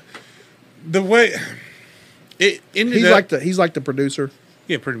it the way it ended up. He's like the producer.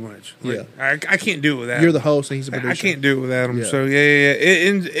 Yeah, pretty much. Like, I can't do it without him. You're the host and he's the producer. I can't do it without him. Yeah. So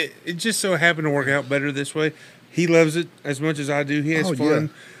it just so happened to work out better this way. He loves it as much as I do. He has fun. Yeah.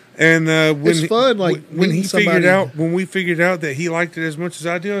 And it's fun. Like when we figured out that he liked it as much as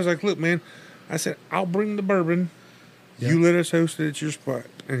I do, I was like, "Look, man," I said, "I'll bring the bourbon. Yeah. You let us host it at your spot."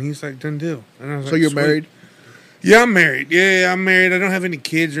 And he's like, "Done deal." And I was so you're married? Yeah, I'm married. Yeah, I'm married. I don't have any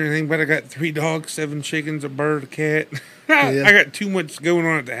kids or anything, but I got 3 dogs, 7 chickens, a bird, a cat. I got too much going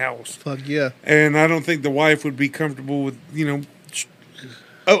on at the house. Fuck yeah! And I don't think the wife would be comfortable with, you know.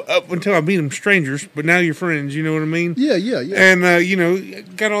 Up until I meet them strangers, but now you're friends, you know what I mean? Yeah. And, you know,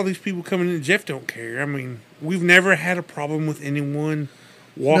 got all these people coming in. Jeff don't care. I mean, we've never had a problem with anyone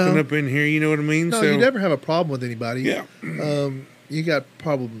walking up in here, you know what I mean? No, you never have a problem with anybody. Yeah. You got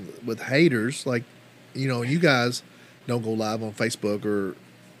problem with haters, like, you know, you guys don't go live on Facebook or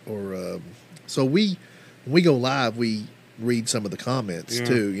so when we go live, we read some of the comments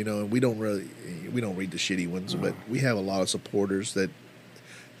too, you know, and we don't read the shitty ones, but we have a lot of supporters that.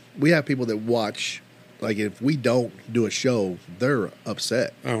 We have people that watch, like, if we don't do a show, they're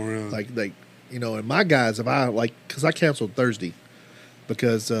upset. Oh, really? Like you know, and my guys, because I canceled Thursday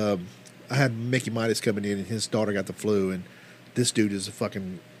because I had Mickey Midas coming in and his daughter got the flu, and this dude is a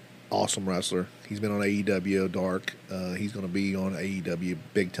fucking awesome wrestler. He's been on AEW Dark. He's going to be on AEW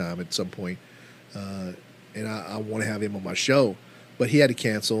big time at some point. And I want to have him on my show, but he had to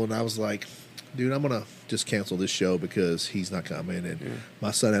cancel, and I was like, dude, I'm going to just cancel this show because he's not coming. And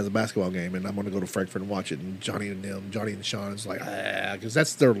my son has a basketball game, and I'm going to go to Frankfurt and watch it. And Johnny and Sean is like, because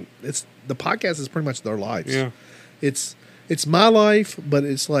the podcast is pretty much their lives. Yeah. It's my life, but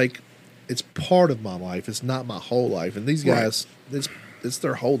it's like, it's part of my life. It's not my whole life. And these guys, it's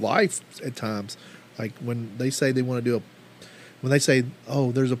their whole life at times. Like when they say they want to do when they say,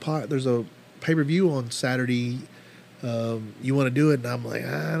 oh, there's a pay-per-view on Saturday. You want to do it? And I'm like,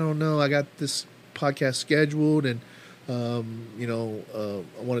 I don't know. I got this podcast scheduled, and I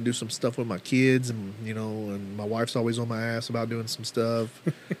want to do some stuff with my kids, and and my wife's always on my ass about doing some stuff,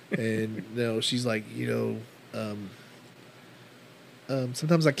 and she's like,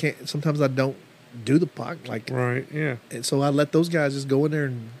 sometimes I can't, sometimes I don't do the podcast, like right, yeah, and so I let those guys just go in there,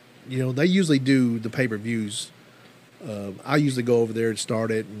 and they usually do the pay-per-views. I usually go over there and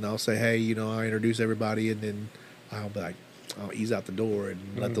start it, and I'll say, hey, I introduce everybody, and then I'll be like, I'll ease out the door and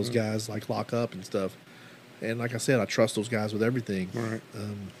let those guys like lock up and stuff. And like I said, I trust those guys with everything. Right.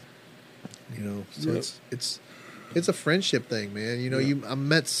 So it's a friendship thing, man. I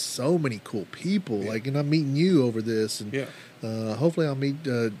met so many cool people, and I'm meeting you over this, and hopefully I'll meet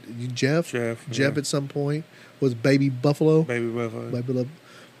Jeff at some point. Was Baby Buffalo? Baby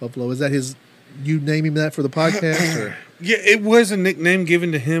Buffalo. Is that his? You name him that for the podcast? Or? Yeah, it was a nickname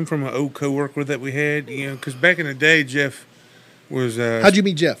given to him from an old coworker that we had. Because back in the day, Jeff was. How'd you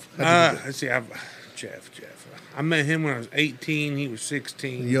meet Jeff? Let's see, Jeff. I met him when I was 18. He was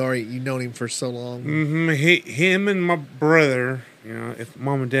 16. You known him for so long. Mm-hmm. Him and my brother. If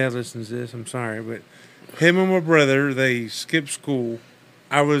mom and dad listens to this, I'm sorry, but him and my brother, they skipped school.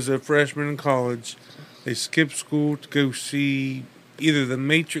 I was a freshman in college. They skipped school to go see either The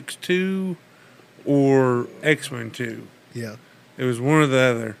Matrix 2 or X-Men 2. Yeah. It was one or the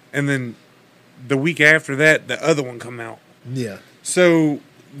other. And then the week after that, the other one come out. Yeah. So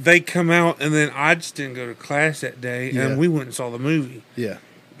they come out, and then I just didn't go to class that day, and we went and saw the movie. Yeah.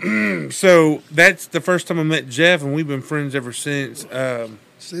 So that's the first time I met Jeff, and we've been friends ever since.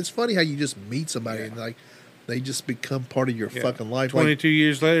 It's funny how you just meet somebody and like they just become part of your fucking life. 22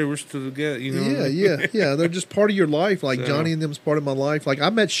 years later, we're still together. Yeah. They're just part of your life. Like Johnny and them's part of my life. Like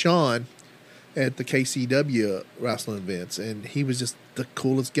I met Sean at the KCW wrestling events, and he was just the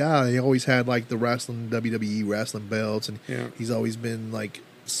coolest guy. He always had like the WWE wrestling belts, and he's always been like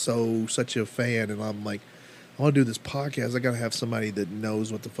such a fan. And I'm like, I want to do this podcast. I got to have somebody that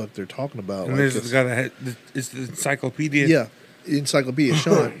knows what the fuck they're talking about. And like, it's the encyclopedia. Yeah, encyclopedia,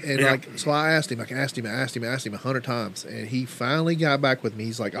 Sean. And so I asked him 100 times, and he finally got back with me.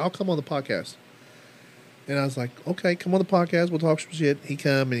 He's like, I'll come on the podcast. And I was like, okay, come on the podcast. We'll talk some shit. He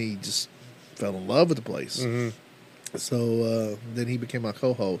come, and he just fell in love with the place. Mm-hmm. So then he became my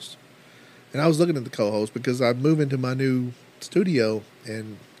co-host. And I was looking at the co-host because I moved into my new studio,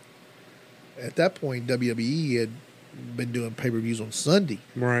 and at that point, WWE had been doing pay-per-views on Sunday.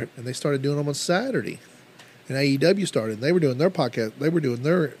 Right. And they started doing them on Saturday. And AEW started. They were doing their podcast. They were doing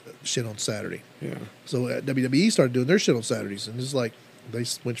their shit on Saturday. Yeah. So WWE started doing their shit on Saturdays. And it's like they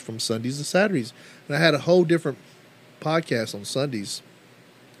switched from Sundays to Saturdays. And I had a whole different podcast on Sundays.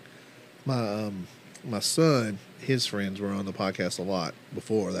 My son, his friends were on the podcast a lot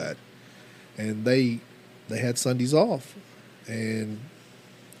before that. And they had Sundays off. And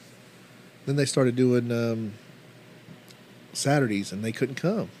then they started doing Saturdays, and they couldn't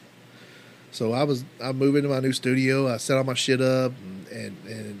come. So I moved into my new studio. I set all my shit up,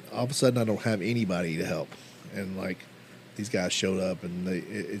 and all of a sudden I don't have anybody to help. And like these guys showed up, and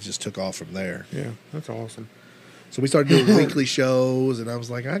it just took off from there. Yeah, that's awesome. So we started doing weekly shows, and I was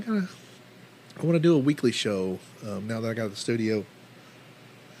like, I want to do a weekly show now that I got the studio.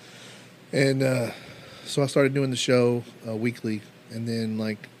 And so I started doing the show weekly, and then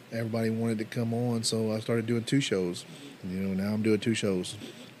like everybody wanted to come on, so I started doing 2 shows. Now I'm doing 2 shows.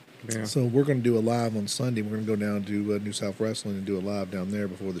 Yeah. So we're going to do a live on Sunday. We're going to go down to New South Wrestling and do a live down there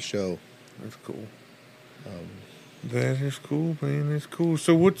before the show. That's cool. That is cool, man. That's cool.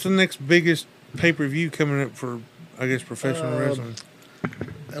 So what's the next biggest pay-per-view coming up for, I guess, professional wrestling?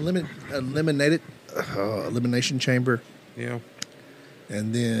 Elimination Chamber. Yeah.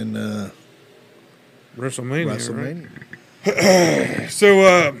 And then WrestleMania. Right?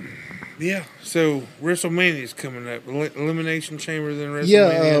 So WrestleMania is coming up. Elimination Chamber, then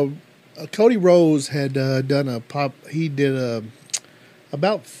WrestleMania. Yeah, Cody Rhodes had done a pop. He did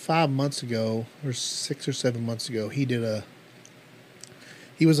about 5 months ago, or 6 or 7 months ago. He was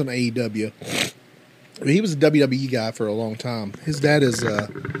on AEW. He was a WWE guy for a long time. His dad is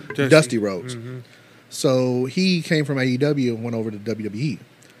Dusty Rhodes. Mm-hmm. So he came from AEW and went over to WWE.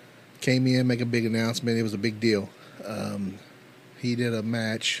 Came in, make a big announcement. It was a big deal. He did a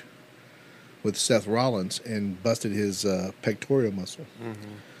match with Seth Rollins and busted his pectoral muscle.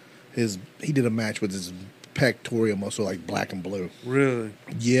 Mm-hmm. He did a match with his pectoral muscle, like black and blue. Really?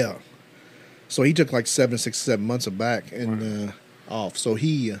 Yeah. So he took like 7 months back and off. So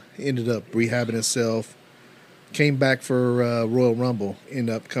he ended up rehabbing himself, came back for Royal Rumble,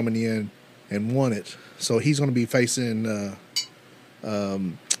 ended up coming in and won it. So he's going to be facing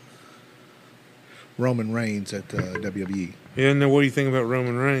Roman Reigns at WWE. Yeah, now what do you think about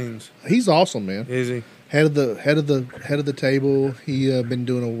Roman Reigns? He's awesome, man. Is he? Head of the table. He been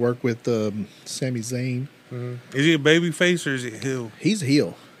doing a work with Sami Zayn. Is he a baby face or is he a heel? He's a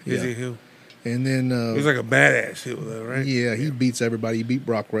heel. Is he a heel? And then He's like a badass heel, though, right? Yeah, he beats everybody. He beat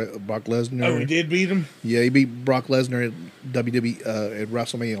Brock Lesnar. Oh, he did beat him? Yeah, he beat Brock Lesnar at WWE at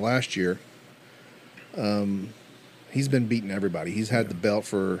WrestleMania last year. He's been beating everybody. He's had the belt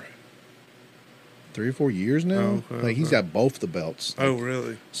for 3 or 4 years now. Oh, okay, He's got both the belts. Oh,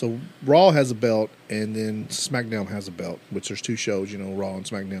 really? So Raw has a belt, and then SmackDown has a belt, which there's 2 shows, Raw and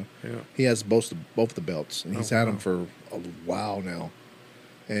SmackDown. Yeah. He has both the belts, and he's had them for a while now.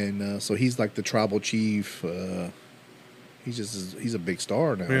 And so he's like the tribal chief. He's a big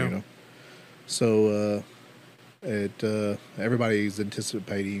star now, So everybody's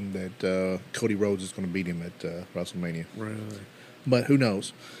anticipating that Cody Rhodes is going to beat him at WrestleMania. Really? But who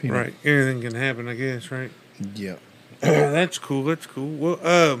knows? Right. Anything can happen, I guess, right? Yeah. That's cool. That's cool.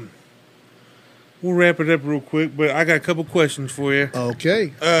 Well, we'll wrap it up real quick, but I got a couple questions for you.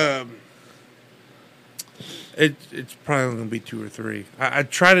 Okay. It's probably only going to be 2 or 3. I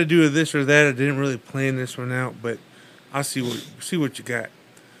try to do this or that. I didn't really plan this one out, but I'll see what you got.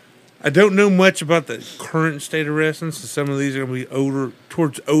 I don't know much about the current state of wrestling, so some of these are going to be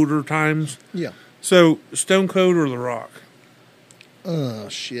towards older times. Yeah. So, Stone Cold or The Rock? Oh,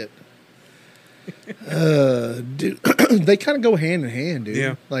 shit. Dude, they kind of go hand in hand, dude.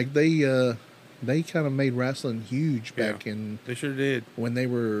 Yeah. Like they kind of made wrestling huge back in. They sure did. When they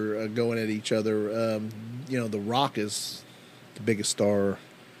were going at each other. The Rock is the biggest star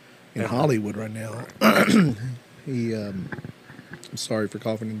in Hollywood right now. He, I'm sorry for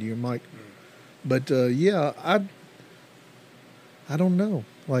coughing into your mic, but yeah, I don't know.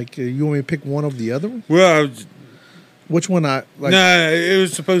 Like, you want me to pick one over the other one? Well, which one I like? No, it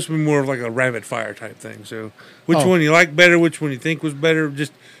was supposed to be more of like a rapid fire type thing. So, which one you like better? Which one you think was better?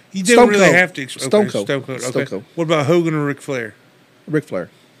 Just you don't really have to. Stone Cold. Okay. Stone Cold. What about Hogan or Ric Flair? Ric Flair.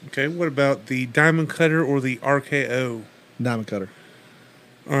 Okay. What about the Diamond Cutter or the RKO? Diamond Cutter.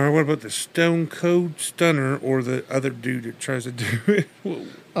 All right. What about the Stone Cold Stunner or the other dude that tries to do it?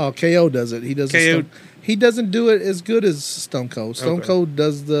 Oh, KO does it. He does. KO. He doesn't do it as good as Stone Cold. Stone Cold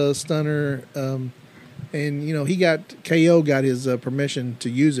does the stunner, and KO got his permission to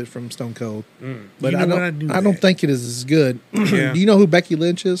use it from Stone Cold. But I don't think it is as good. Yeah. Do you know who Becky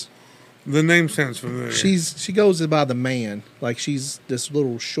Lynch is? The name sounds familiar. She goes by the Man. Like, she's this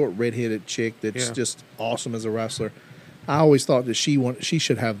little short redheaded chick that's just awesome as a wrestler. I always thought that she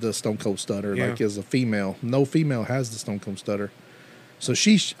should have the Stone Cold Stunner, like as a female. No female has the Stone Cold Stunner. So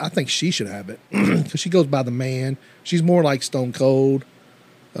I think she should have it because she goes by the Man. She's more like Stone Cold,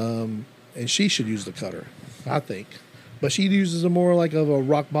 and she should use the cutter, I think. But she uses it more like of a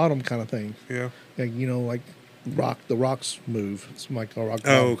rock bottom kind of thing. Yeah, like the Rock's move. It's like a rock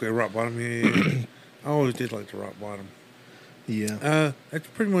bottom. Oh, okay, rock bottom. Yeah. I always did like the rock bottom. Yeah. That's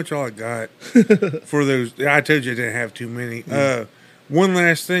pretty much all I got for those. I told you I didn't have too many. Yeah. One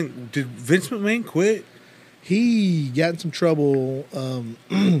last thing. Did Vince McMahon quit? He got in some trouble.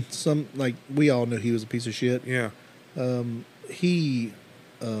 We all knew he was a piece of shit. Yeah. He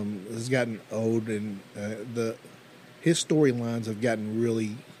has gotten old, and his storylines have gotten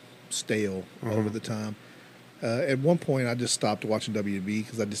really stale over the time. At one point, I just stopped watching WWE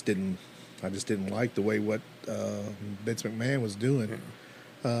because I just didn't like the way what Vince McMahon was doing.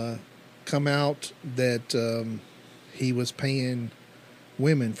 Come out that he was paying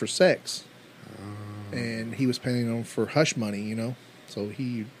women for sex. And he was paying them for hush money, So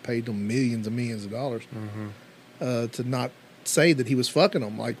he paid them millions and millions of dollars to not say that he was fucking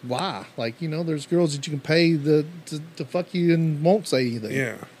them. Like, why? Like, there's girls that you can pay to fuck you and won't say anything.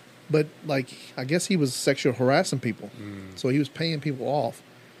 Yeah. But, like, I guess he was sexual harassing people. So he was paying people off.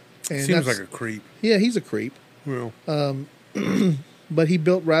 And seems like a creep. Yeah, he's a creep. Well. But he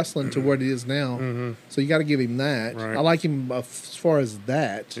built wrestling to what it is now. So you got to give him that. Right. I like him as far as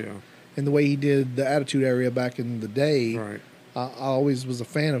that. Yeah. And the way he did the Attitude Era back in the day, right. I always was a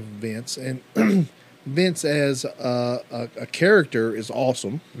fan of Vince. And Vince as a character is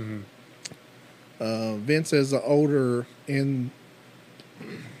awesome. Vince as an older in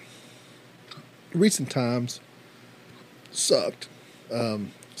recent times sucked.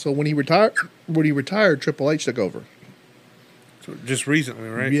 So when he retired, Triple H took over. So just recently,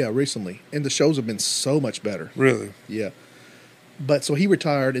 right? Yeah, recently. And the shows have been so much better. Really? Yeah. But so he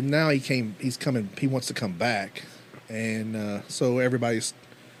retired, and now he wants to come back. And so everybody's,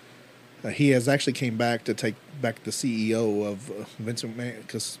 he has actually came back to take back the CEO of Vince McMahon,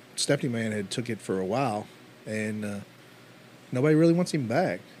 because Stephanie McMahon had took it for a while, and nobody really wants him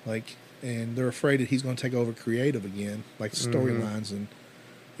back. Like, and they're afraid that he's going to take over creative again, like storylines,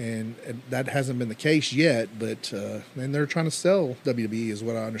 and that hasn't been the case yet. But and they're trying to sell WWE, is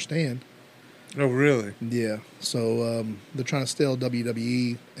what I understand. Oh, really? Yeah. So they're trying to sell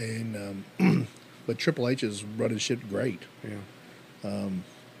WWE, and but Triple H is running shit great. Yeah.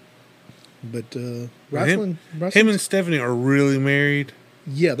 But Him and Stephanie are really married.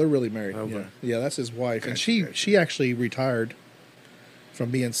 Yeah, they're really married. Okay. Yeah, that's his wife, and Gotcha. she actually retired from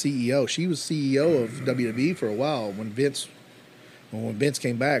being CEO. She was CEO of WWE for a while. When Vince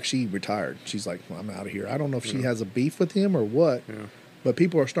came back, she retired. She's like, well, I'm out of here. I don't know if she has a beef with him or what, but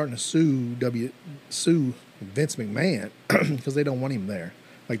people are starting to sue Vince McMahon because they don't want him there,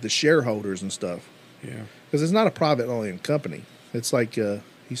 like the shareholders and stuff. Yeah. Because it's not a private-owned company. It's like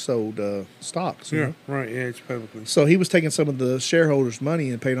he sold stocks. You know? Right. Yeah, it's publicly. So he was taking some of the shareholders' money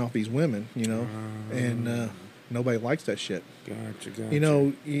and paying off these women, and nobody likes that shit. Gotcha. You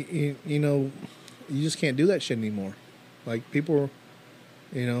know, you just can't do that shit anymore. Like people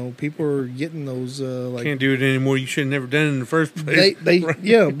are getting those like can't do it anymore. You should have never done it in the first place. They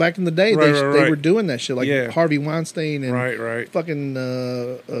right. Back in the day they were doing that shit, like Harvey Weinstein and fucking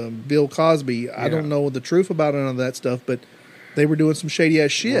Bill Cosby. I don't know the truth about none of that stuff, but they were doing some shady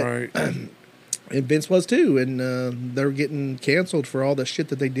ass shit. Right. And Vince was too, and they're getting canceled for all the shit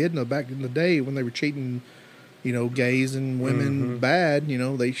that they did back in the day when they were treating, gays and women bad.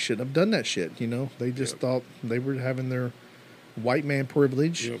 They shouldn't have done that shit. They just thought they were having their white man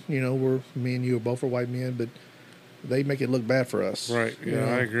privilege. Where me and you are both are white men, but they make it look bad for us. Right. Yeah,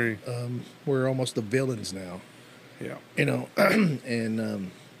 I agree. We're almost the villains now. Yeah.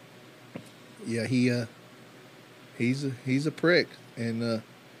 And he's a prick, and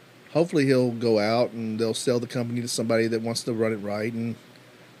hopefully he'll go out and they'll sell the company to somebody that wants to run it right, and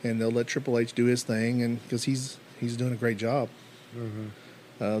they'll let Triple H do his thing, and because he's doing a great job.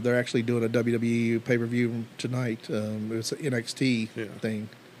 They're actually doing a WWE pay-per-view tonight. It's an NXT thing.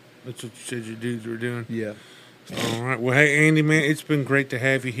 That's what you said your dudes were doing. Yeah. All right. Well, hey, Andy, man, it's been great to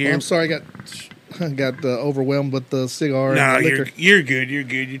have you here. I'm sorry I got overwhelmed with the cigar and the liquor. You're good.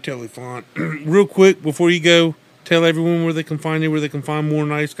 You're totally fine. Real quick, before you go, tell everyone where they can find you, where they can find more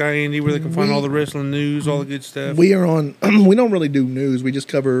Nice Guy Andy, where they can find all the wrestling news, all the good stuff. We are on. We don't really do news. We just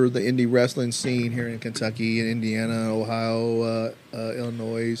cover the indie wrestling scene here in Kentucky and Indiana, Ohio,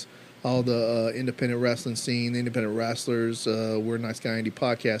 Illinois, all the independent wrestling scene, the independent wrestlers. We're Nice Guy Andy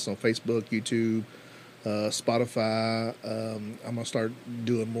podcast on Facebook, YouTube, Spotify. I'm gonna start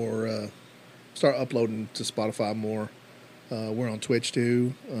doing more. Start uploading to Spotify more. We're on Twitch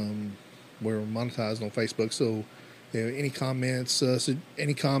too. We're monetized on Facebook, so any comments,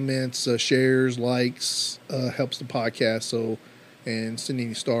 shares, likes helps the podcast. So, and send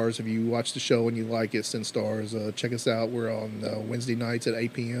any stars if you watch the show and you like it. Send stars. Check us out. We're on Wednesday nights at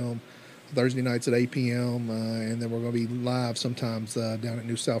 8 p.m., Thursday nights at 8 p.m., and then we're going to be live sometimes down at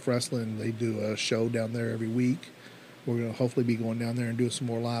New South Wrestling. They do a show down there every week. We're going to hopefully be going down there and doing some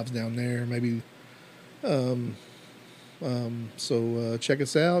more lives down there. Maybe. So check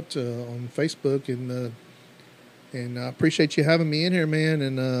us out on Facebook, and I appreciate you having me in here, man.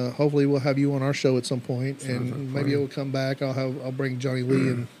 And hopefully we'll have you on our show at some point, and maybe it'll come back. I'll bring Johnny Lee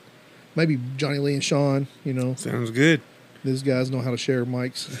and maybe Johnny Lee and Sean. Sounds good. These guys know how to share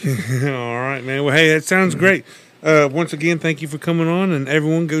mics. All right, man. Well, hey, that sounds great. Once again, thank you for coming on, and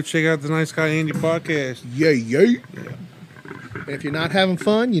everyone go check out the Nice Guy Andy podcast. Yeah. And if you're not having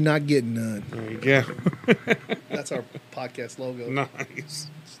fun, you're not getting none. There you go. That's our podcast logo. Nice.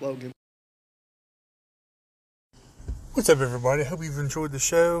 Slogan. What's up, everybody? I hope you've enjoyed the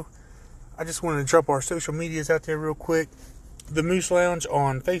show. I just wanted to drop our social medias out there real quick. The Moose Lounge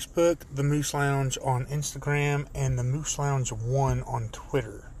on Facebook, The Moose Lounge on Instagram, and The Moose Lounge 1 on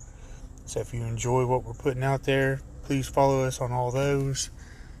Twitter. So if you enjoy what we're putting out there, please follow us on all those,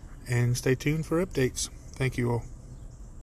 and stay tuned for updates. Thank you all.